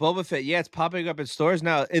 Oh, the Boba Fett, yeah, it's popping up in stores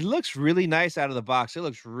now. It looks really nice out of the box. It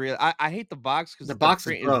looks real I hate the box The because the box is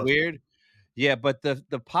print is gross. weird. Yeah, but the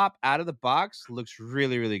pop out of the box looks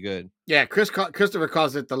really, really good. Yeah, Christopher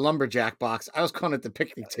calls it the lumberjack box. I was calling it the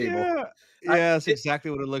picnic table. Yeah. I, Yeah, that's it,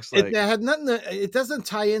 exactly what it looks it like. had nothing. It doesn't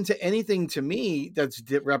tie into anything to me that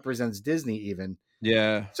represents Disney even.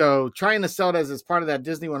 Yeah. So trying to sell it as part of that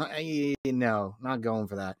Disney one, no, not going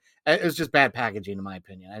for that. It was just bad packaging, in my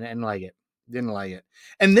opinion. I didn't like it. Didn't like it.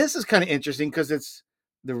 And this is kind of interesting because it's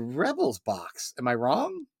the Rebels box. Am I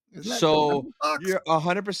wrong? Isn't that the So, Rebels box? you're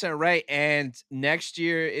 100% right, and next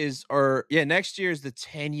year is or yeah, next year is the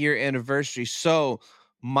 10-year anniversary, so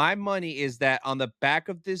my money is that on the back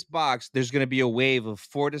of this box, there's gonna be a wave of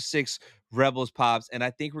 4 to 6 Rebels pops, and I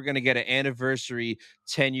think we're gonna get an anniversary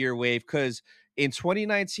 10-year wave. Because in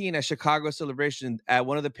 2019 at Chicago Celebration, at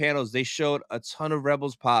one of the panels, they showed a ton of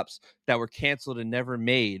Rebels pops that were canceled and never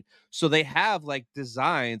made, so they have, like,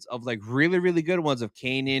 designs of, like, really, really good ones of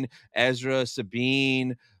Kanan, Ezra,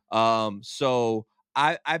 Sabine, so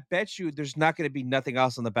I bet you there's not gonna be nothing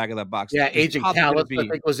else on the back of that box. Yeah, There's Agent probably gonna Callus, I be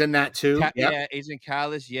think, was in that too. Yep. Yeah, Agent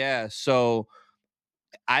Callus, yeah. So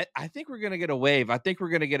I think we're gonna get a wave. I think we're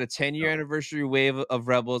gonna get a 10-year anniversary wave of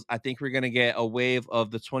Rebels. I think we're gonna get a wave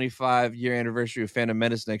of the 25-year anniversary of Phantom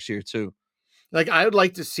Menace next year too. Like I would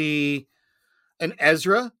like to see an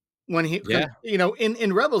Ezra when he because Yeah,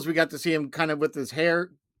 in Rebels we got to see him kind of with his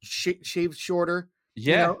hair shaved shorter,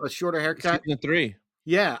 yeah. a shorter haircut. Season 3.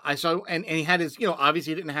 Yeah, I saw, and he had his,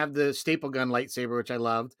 obviously he didn't have the staple gun lightsaber, which I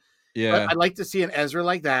loved. But Yeah. I'd like to see an Ezra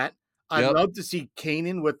like that. I'd Yep. love to see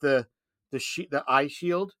Kanan with the eye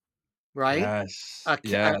shield, right? Yes. Uh, Ca- uh,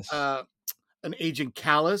 Yes. uh, an Agent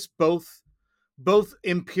Callus, both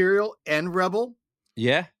Imperial and Rebel,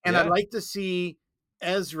 Yeah, and I'd yeah. like to see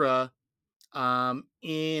Ezra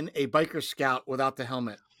in a biker scout without the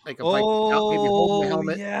helmet, like a biker scout, maybe holding the Oh,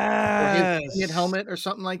 helmet or his painted yes. helmet or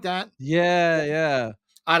something like that. Yeah, yeah.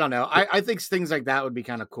 I don't know. I think things like that would be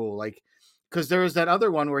kind of cool. Like, because there was that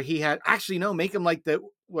other one where he had actually no, make him like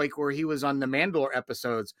where he was on the Mandalore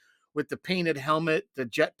episodes with the painted helmet, the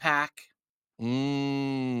jetpack. That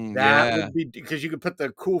Yeah. would be because you could put the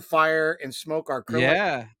cool fire and smoke acrylic.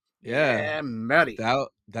 Yeah. Yeah. Yeah, Muddy.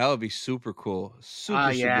 That would be super cool.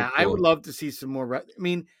 Super, super Yeah, I would cool. love to see some more. I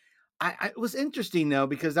mean, it was interesting though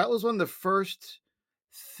because that was one of the first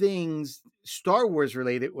things Star Wars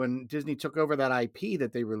related when Disney took over that IP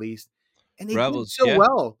that they released, and they did Rebels, so yeah.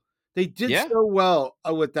 well. They did Yeah. so well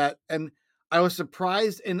with that, and I was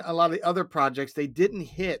surprised in a lot of the other projects they didn't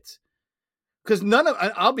hit because none of.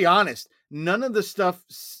 I'll be honest, none of the stuff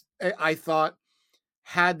I thought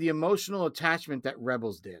had the emotional attachment that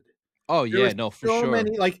Rebels did. Oh, There yeah, was no, for so sure.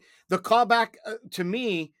 many like, the callback, to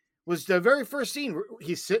me was the very first scene where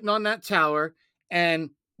he's sitting on that tower, and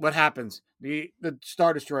what happens? The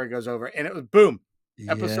Star Destroyer goes over, and it was boom,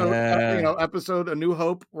 Yeah. episode A New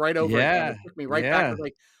Hope right over again. Yeah. It took me right back. I Yeah. was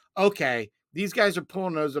like, "Okay, these guys are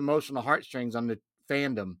pulling those emotional heartstrings on the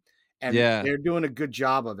fandom, and Yeah. they're doing a good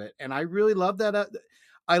job of it." And I really love that,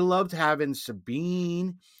 I loved having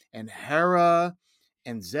Sabine and Hera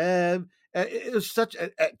and Zeb. It was such a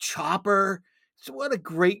Chopper. So what a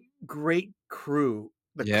great crew.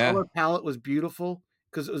 The Yeah. color palette was beautiful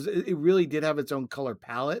because it really did have its own color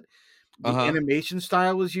palette. The Uh-huh. animation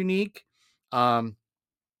style was unique. Um,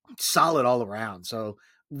 Solid all around. So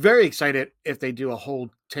very excited if they do a whole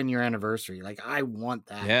 10-year anniversary. Like I want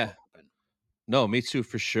that to Yeah. happen. No, me too,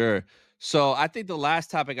 for sure. So I think the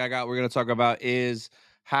last topic I got we're gonna talk about is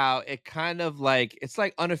how it kind of like it's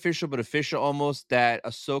like unofficial but official almost that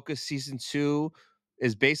Ahsoka season 2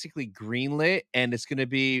 is basically greenlit and it's gonna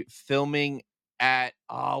be filming at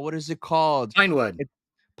what is it called? Pinewood. It,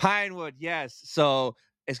 Pinewood, yes. So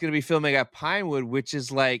it's gonna be filming at Pinewood, which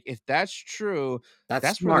is like if that's true,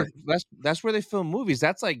 That's smart. that's where they film movies.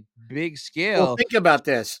 That's like big Well, scale. think about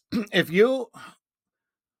this. If you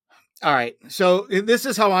All right, so this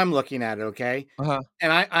is how I'm looking at it, okay? Uh-huh.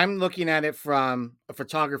 And I'm looking at it from a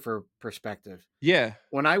photographer perspective. Yeah.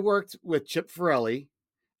 When I worked with Chip Farelli,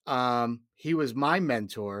 he was my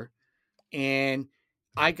mentor, and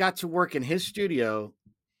I got to work in his studio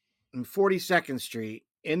in 42nd Street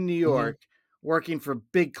in New Mhm. York, working for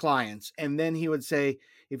big clients. And then he would say,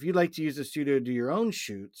 if you'd like to use the studio to do your own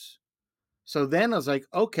shoots. So then I was like,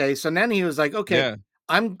 okay. So then he was like, okay, Yeah.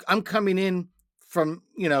 I'm coming in from,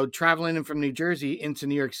 traveling in from New Jersey into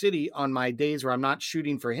New York City on my days where I'm not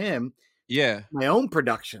shooting for him, Yeah. my own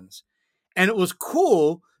productions. And it was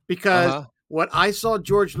cool because Uh-huh. what I saw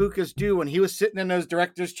George Lucas do when he was sitting in those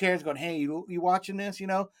directors' chairs going, "Hey, you watching this?" When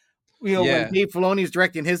Yeah. Dave Filoni's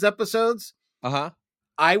directing his episodes, Uh-huh.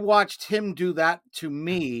 I watched him do that to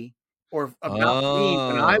me or about me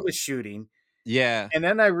when I Oh. was shooting. Yeah. And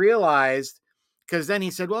then I realized, because then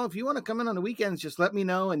he said, "Well, if you want to come in on the weekends, just let me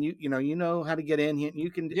know, and you know how to get in.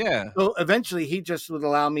 You can." Yeah. So eventually, he just would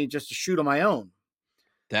allow me just to shoot on my own.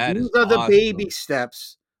 That These is are the awesome. baby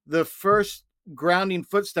steps. The first grounding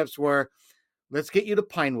footsteps were, let's get you to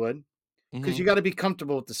Pinewood because you Mhm. got to be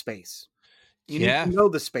comfortable with the space. You need Yeah. to know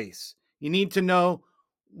the space. You need to know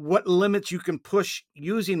what limits you can push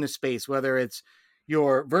using the space, whether it's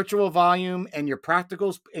your virtual volume and your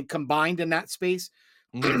practicals combined in that space.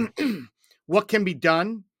 Mhm. What can be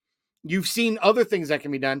done? You've seen other things that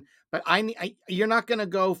can be done, but you're not going to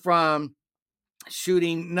go from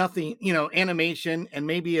shooting nothing, animation and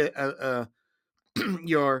maybe a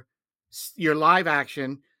your your live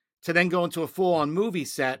action to then go into a full on movie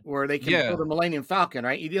set where they can build Yeah. a Millennium Falcon,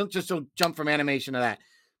 right? You don't jump from animation to that.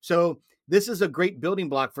 So this is a great building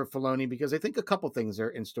block for Filoni because I think a couple things are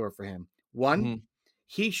in store for him. One, Mhm.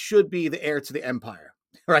 he should be the heir to the empire,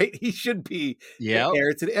 right? He should be the Yep.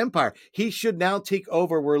 heir to the empire. He should now take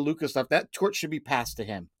over where Lucas left. That torch should be passed to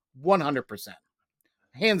him, 100%,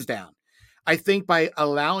 hands down. I think by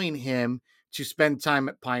allowing him to spend time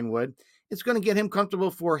at Pinewood, it's going to get him comfortable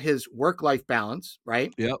for his work life balance,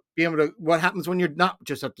 right? Yep. Be able to, what happens when you're not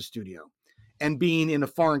just at the studio and being in a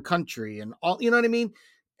foreign country and all, you know what I mean?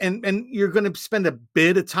 And you're going to spend a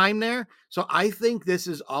bit of time there. So I think this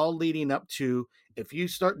is all leading up to, if you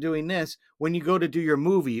start doing this, when you go to do your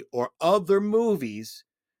movie or other movies,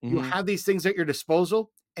 you Mhm. have these things at your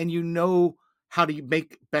disposal and you know how to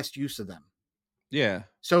make best use of them. Yeah.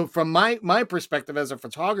 So from my perspective as a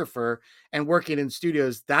photographer and working in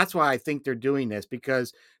studios, that's why I think they're doing this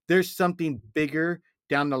because there's something bigger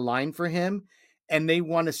down the line for him and they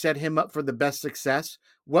want to set him up for the best success.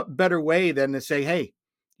 What better way than to say, "Hey,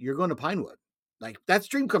 you're going to Pinewood." Like that's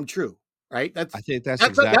dream come true, right? That's I think that's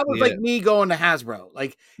that's that exactly was like it. me going to Hasbro.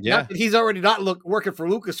 Like not Yeah. that he's already not working for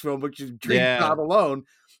Lucasfilm, which is a dream Yeah. job alone,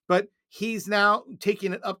 but he's now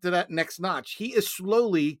taking it up to that next notch. He is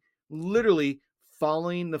slowly, literally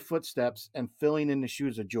following the footsteps and filling in the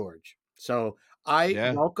shoes of George. So I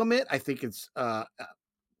Yeah. welcome it. I think it's the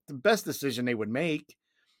best decision they would make.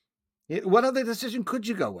 What other decision could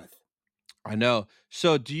you go with? I know.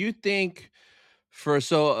 So do you think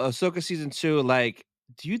Ahsoka season 2, like,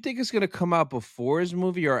 do you think it's gonna come out before his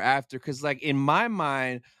movie or after? Because, like, in my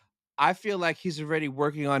mind, I feel like he's already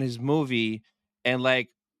working on his movie and, like,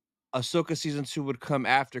 Ahsoka season 2 would come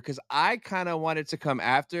after. Because I kinda want it to come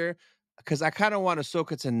after, because I kinda want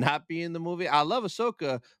Ahsoka to not be in the movie. I love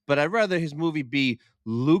Ahsoka, but I'd rather his movie be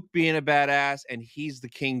Luke being a badass and he's the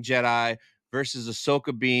King Jedi versus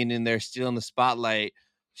Ahsoka being in there stealing the spotlight.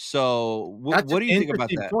 So, That's what an do you think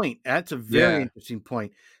about interesting that? point. That's a very Yeah. interesting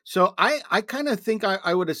point. So I kind of think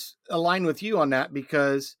I would align with you on that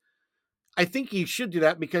because I think you should do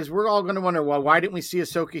that because we're all going to wonder, well, why didn't we see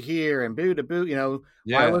Ahsoka here and boo to boo? Why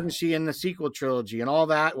Yeah. wasn't she in the sequel trilogy and all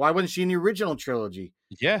that? Why wasn't she in the original trilogy?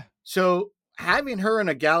 Yeah. So having her in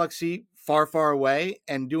a galaxy far, far away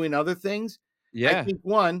and doing other things, I Yeah. think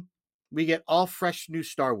one, we get all fresh new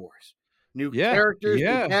Star Wars, new Yeah. characters, new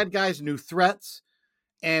Yeah. bad guys, new threats.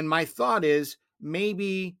 And my thought is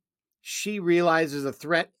maybe she realizes a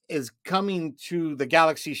threat is coming to the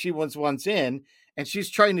galaxy she was once in, and she's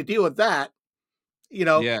trying to deal with that.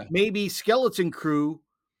 Yeah. Maybe Skeleton Crew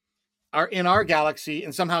are in our galaxy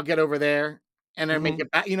and somehow get over there and then make Mhm.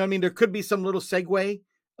 it back. You know what I mean? There could be some little segue,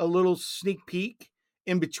 a little sneak peek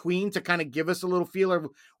in between to kind of give us a little feel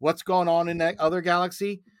of what's going on in that other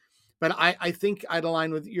galaxy. But I think I'd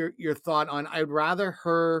align with your thought on I'd rather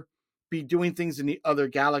her be doing things in the other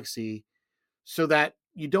galaxy so that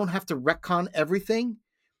you don't have to retcon everything.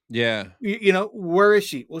 Yeah. Where is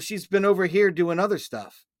she? Well, she's been over here doing other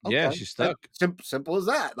stuff. Yeah, Okay, she's that's stuck. simple as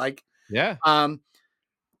that. Like, Yeah. um,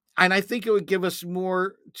 and I think it would give us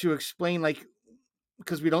more to explain, like,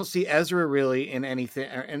 because we don't see Ezra really in anything,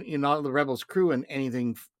 and in all the Rebels crew and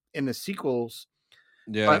anything in the sequels.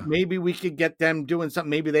 But Yeah. maybe we could get them doing something.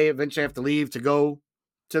 Maybe they eventually have to leave to go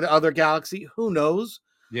to the other galaxy. Who knows?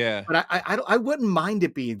 Yeah. But I wouldn't mind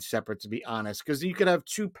it being separate, to be honest, because you could have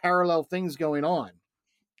two parallel things going on.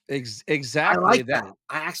 I Exactly like that. that.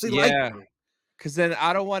 I actually like Yeah. that. 'Cause then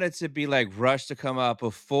I don't want it to be, like, rushed to come out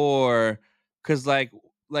before, 'cause, like,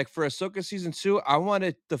 like for Ahsoka season 2, I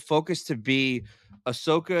wanted the focus to be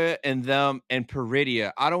Ahsoka and them and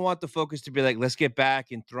Peridia. I don't want the focus to be like, let's get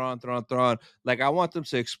back and Thrawn. Like, I want them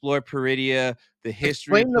to explore Peridia, the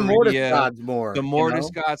history of Explain the Mortis Peridia, gods the more, you Mortis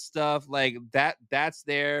know? God stuff, like that's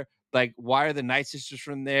there. Like, why are the Night Sisters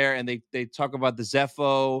from there? And they talk about the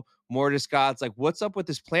Zepho, Mortis gods. Like, what's up with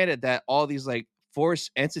this planet that all these like force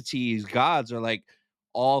entities, gods are like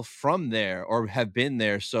all from there or have been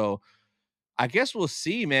there? So I guess we'll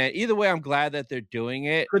see, man. Either way, I'm glad that they're doing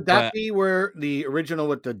it, Could that but be where the original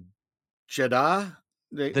with the Jeddah,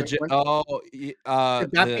 the J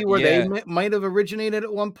could that the be where they yeah, might have originated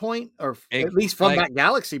at one point, or it at least from like that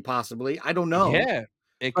galaxy, possibly? I don't know, yeah,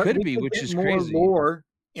 it but could we be, could which get is more crazy. lore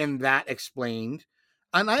in that explained,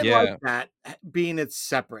 and I like Yeah, that being it's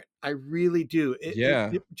separate. I really do.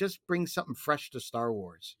 yeah. It just brings something fresh to Star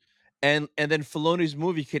Wars. And then Filoni's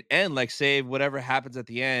movie could end, like, say whatever happens at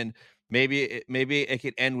the end, maybe it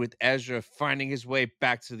could end with Ezra finding his way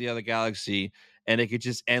back to the other galaxy, and it could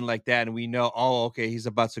just end like that, and we know, "Oh, okay, he's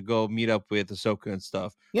about to go meet up with Ahsoka and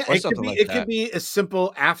stuff," Yeah, or something like it could that. be a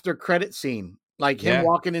simple after credit scene, like him Yeah,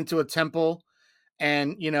 walking into a temple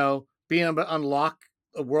and, being able to unlock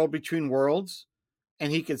a world between worlds,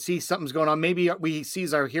 and he could see something's going on. Maybe we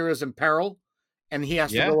sees our heroes in peril, and he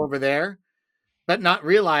has to yeah, go over there, but not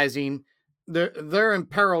realizing they're in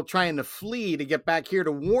peril trying to flee to get back here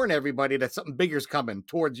to warn everybody that something bigger's coming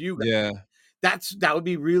towards you guys. yeah, That would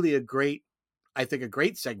be really a great, I think, a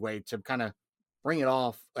great segue to kind of bring it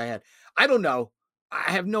off ahead. I don't know.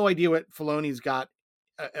 I have no idea what Filoni's got,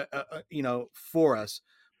 for us,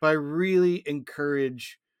 but I really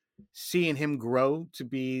encourage seeing him grow to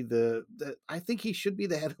be the. I think he should be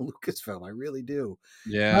the head of Lucasfilm. I really do.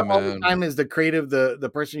 yeah, Not all the man. time is the creative the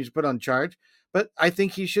person you should put on charge, but I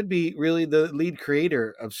think he should be really the lead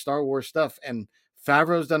creator of Star Wars stuff. And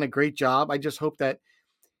Favreau's done a great job. I just hope that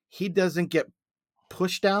he doesn't get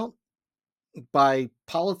pushed out by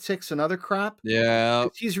politics and other crap. Yeah,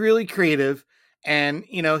 'Cause he's really creative, and,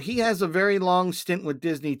 he has a very long stint with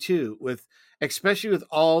Disney too, with especially with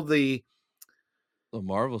all the the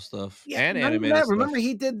Marvel stuff yeah, and not even animated that. stuff. Remember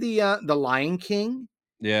he did the Lion King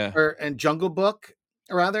Yeah, or and Jungle Book,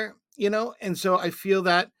 rather, and so I feel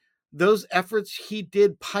that those efforts he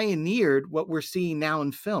did pioneered what we're seeing now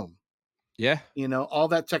in film, yeah, all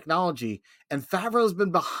that technology, and Favreau's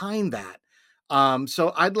been behind that.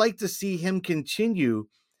 So I'd like to see him continue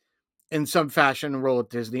in some fashion and roll at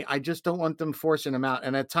Disney. I just don't want them forcing him out.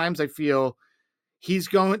 And at times I feel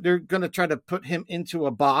they're going to try to put him into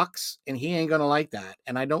a box and he ain't going to like that.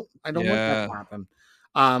 And I don't want that yeah, to happen.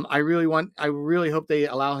 I really hope they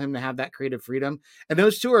allow him to have that creative freedom. And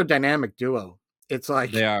those two are a dynamic duo. It's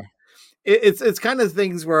like, they are. it's kind of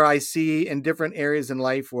things where I see in different areas in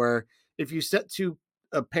life where if you set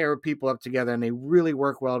a pair of people up together and they really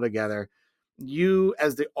work well together, you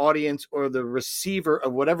as the audience or the receiver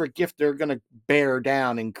of whatever gift they're going to bear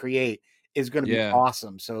down and create is going to be Yeah.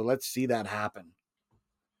 awesome. So let's see that happen.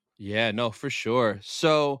 Yeah, no, for sure.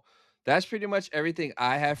 So that's pretty much everything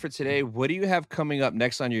I have for today. What do you have coming up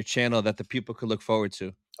next on your channel that the people could look forward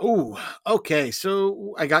to? Oh, okay.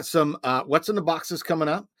 So I got some what's in the boxes coming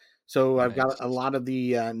up. So I've got a Nice. lot of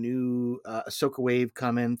the new Ahsoka Wave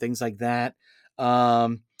coming, things like that.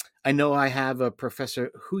 Um, I know I have a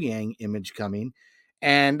Professor Huyang image coming,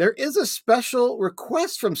 and there is a special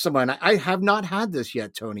request from someone. I have not had this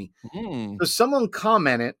yet, Tony. Mm. So someone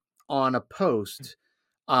commented on a post,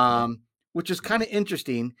 which is kind of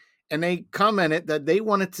interesting, and they commented that they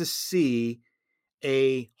wanted to see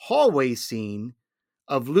a hallway scene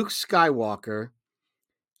of Luke Skywalker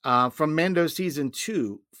from Mando season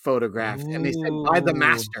 2 photographed, and they said by the Ooh.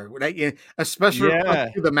 master, right? Yeah, a special request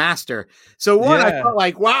Yeah. to the master. So one, I Yeah. felt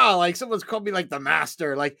like, wow, like someone's called me like the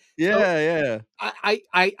master. Like, so Yeah, yeah.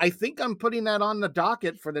 I think I'm putting that on the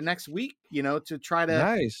docket for the next week, to try to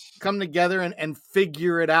Nice. come together and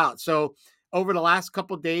figure it out. So over the last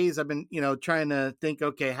couple of days, I've been, trying to think,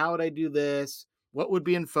 okay, how would I do this? What would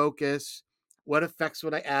be in focus? What effects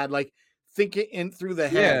would I add? Like think it in through the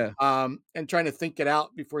head, Yeah. and trying to think it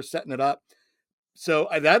out before setting it up. So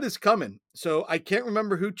that is coming. So I can't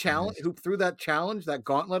remember Nice. who threw that challenge, that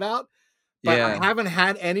gauntlet out, but Yeah. I haven't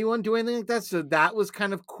had anyone do anything like that. So that was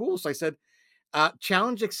kind of cool. So I said,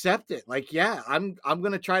 challenge accepted. Like, yeah, I'm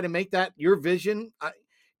gonna try to make that your vision.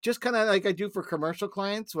 Just kind of like I do for commercial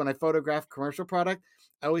clients when I photograph commercial product.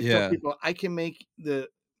 I always tell Yeah. people I can make the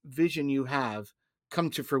vision you have come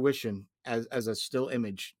to fruition as a still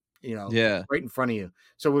image, Yeah. right in front of you.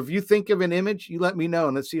 So if you think of an image, you let me know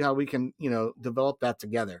and let's see how we can, develop that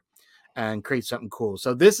together and create something cool.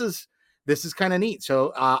 So this is kind of neat.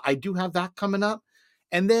 So I do have that coming up.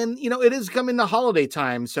 And then, it is coming to holiday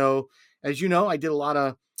time. So, as you know, I did a lot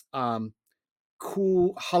of um,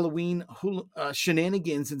 cool Halloween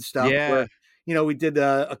shenanigans and stuff Yeah. where, we did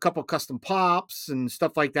a couple custom pops and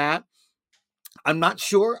stuff like that. I'm not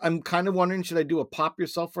sure. I'm kind of wondering, should I do a pop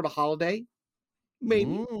yourself for the holiday?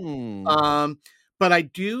 Maybe. Mm. Um, but I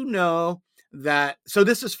do know that, so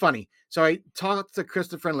this is funny. So I talked to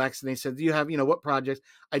Christopher and Lex, and they said, "Do you have, what projects?"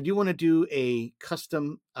 I do want to do a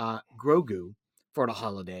custom Grogu for the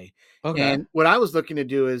holiday. Okay. And what I was looking to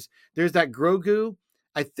do is there's that Grogu.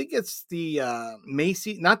 I think it's the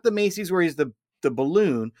Macy, not the Macy's where he's the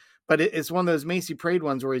balloon, but it's one of those Macy Parade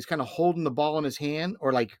ones where he's kind of holding the ball in his hand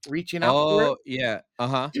or like reaching out for it. Oh, yeah.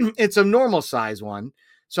 Uh-huh. It's a normal size one.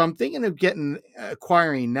 So I'm thinking of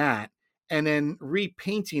acquiring that and then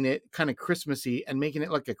repainting it kind of Christmassy and making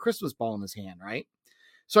it like a Christmas ball in his hand, right?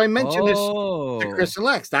 So I mentioned this to Oh. Chris and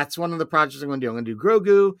Lex. That's one of the projects I'm going to do. I'm going to do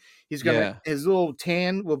Grogu. Yeah. His little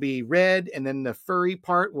tan will be red, and then the furry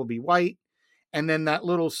part will be white, and then that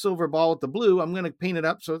little silver ball with the blue, I'm going to paint it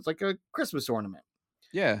up so it's like a Christmas ornament.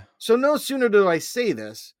 Yeah. So no sooner do I say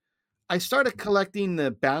this, I started collecting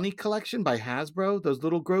the Bounty Collection by Hasbro, those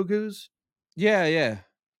little Grogus. Yeah, yeah.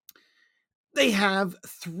 They have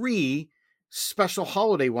 3 special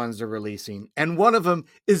holiday ones they're releasing, and one of them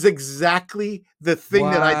is exactly the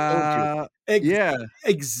thing that I told you. Wow. Ex Yeah,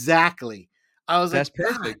 exactly. I was like, that's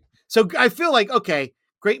 "God." perfect. So, I feel like, okay,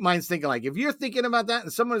 great minds think alike. If you're thinking about that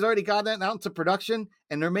and someone's already got that out into production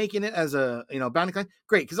and they're making it as a, bounty claim,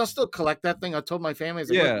 great, because 'cause I'll still collect that thing. I told my family, I was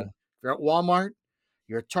like, Yeah. "Listen, if you're at Walmart,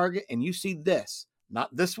 you're at Target, and you see this,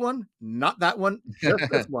 not this one, not that one,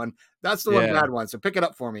 just this one, that's the one Yeah. bad one, so pick it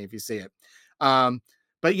up for me if you see it." Um,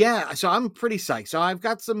 but yeah, so I'm pretty psyched. So I've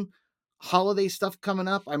got some holiday stuff coming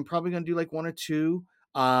up. I'm probably gonna do like 1 or 2.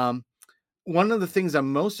 Um, One of the things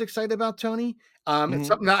I'm most excited about, Tony, it's Mhm.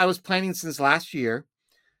 something that I was planning since last year,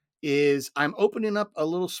 is I'm opening up a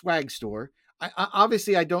little swag store.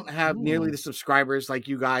 Obviously I don't have nearly Mm. the subscribers like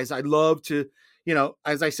you guys. I'd love to,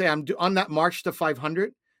 as I say, on that march to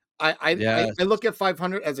 500. I Yes. look at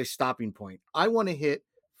 500 as a stopping point. I want to hit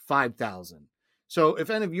 5,000. So if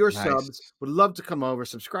any of your subs Nice. would love to come over,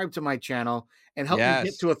 subscribe to my channel, and help me get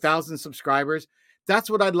Yes. to 1,000 subscribers, that's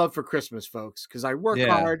what I'd love for Christmas, folks. Because I work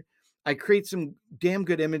Yeah. hard, I create some damn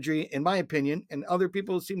good imagery, in my opinion, and other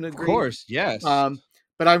people seem to Of agree. course, yes. Um,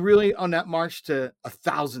 but I really on that march to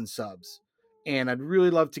 1,000 subs, and I'd really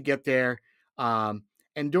love to get there. Um,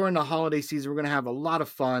 and during the holiday season, we're going to have a lot of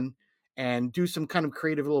fun and do some kind of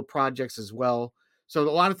creative little projects as well. So a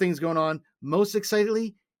lot of things going on. Most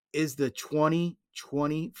excitedly is the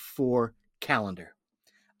 2024 calendar.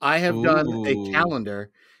 I have done a Ooh, calendar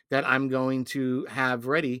that I'm going to have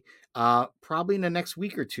ready probably in the next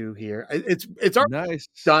week or 2 here. It's already nice.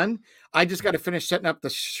 done. I just got to finish setting up the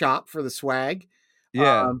shop for the swag.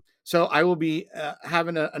 Yeah. So I will be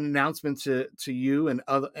having an announcement to you and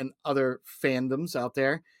other fandoms out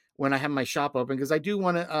there when I have my shop open, because I do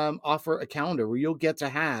want to offer a calendar where you'll get to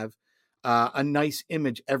have a nice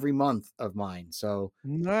image every month of mine. So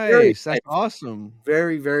very Nice, that's excited, awesome.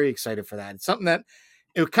 very very excited for that. It's something that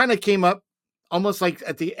it kind of came up almost like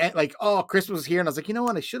at the end, like, oh, Christmas is here, and I was like, you know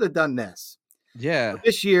what, I should have done this. But Yeah.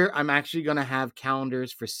 this year, I'm actually going to have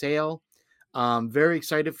calendars for sale. Very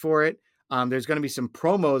excited for it. There's going to be some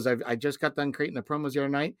promos. I just got done creating the promos the other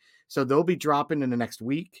night, so they'll be dropping in the next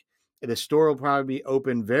week. The store will probably be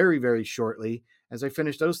open very, very shortly as I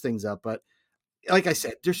finish those things up. But like I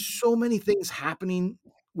said, there's so many things happening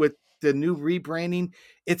with the new rebranding.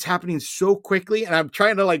 It's happening so quickly, and I'm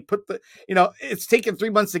trying to like it's taken 3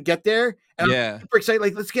 months to get there, and I'm Yeah. super excited.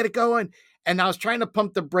 Like, let's get it going. And I was trying to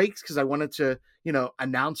pump the brakes because I wanted to,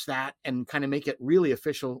 announce that and kind of make it really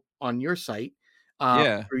official on your site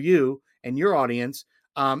Yeah. for you and your audience.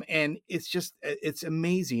 And it's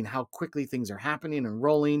amazing how quickly things are happening and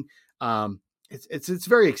rolling. It's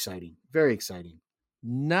very exciting, very exciting.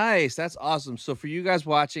 Nice, that's awesome. So for you guys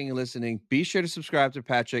watching and listening, be sure to subscribe to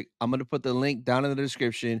Patrick. I'm gonna put the link down in the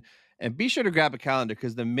description, and be sure to grab a calendar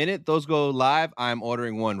because the minute those go live, I'm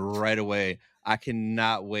ordering one right away. I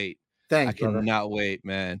cannot wait. I Thanks, brother. cannot wait,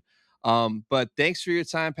 man. But thanks for your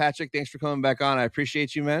time, Patrick. Thanks for coming back on. I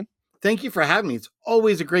appreciate you, man. Thank you for having me. It's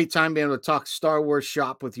always a great time being able to talk Star Wars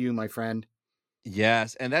shop with you, my friend.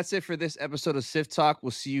 Yes, and that's it for this episode of Sith Talk. We'll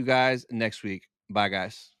see you guys next week. Bye,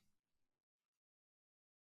 guys.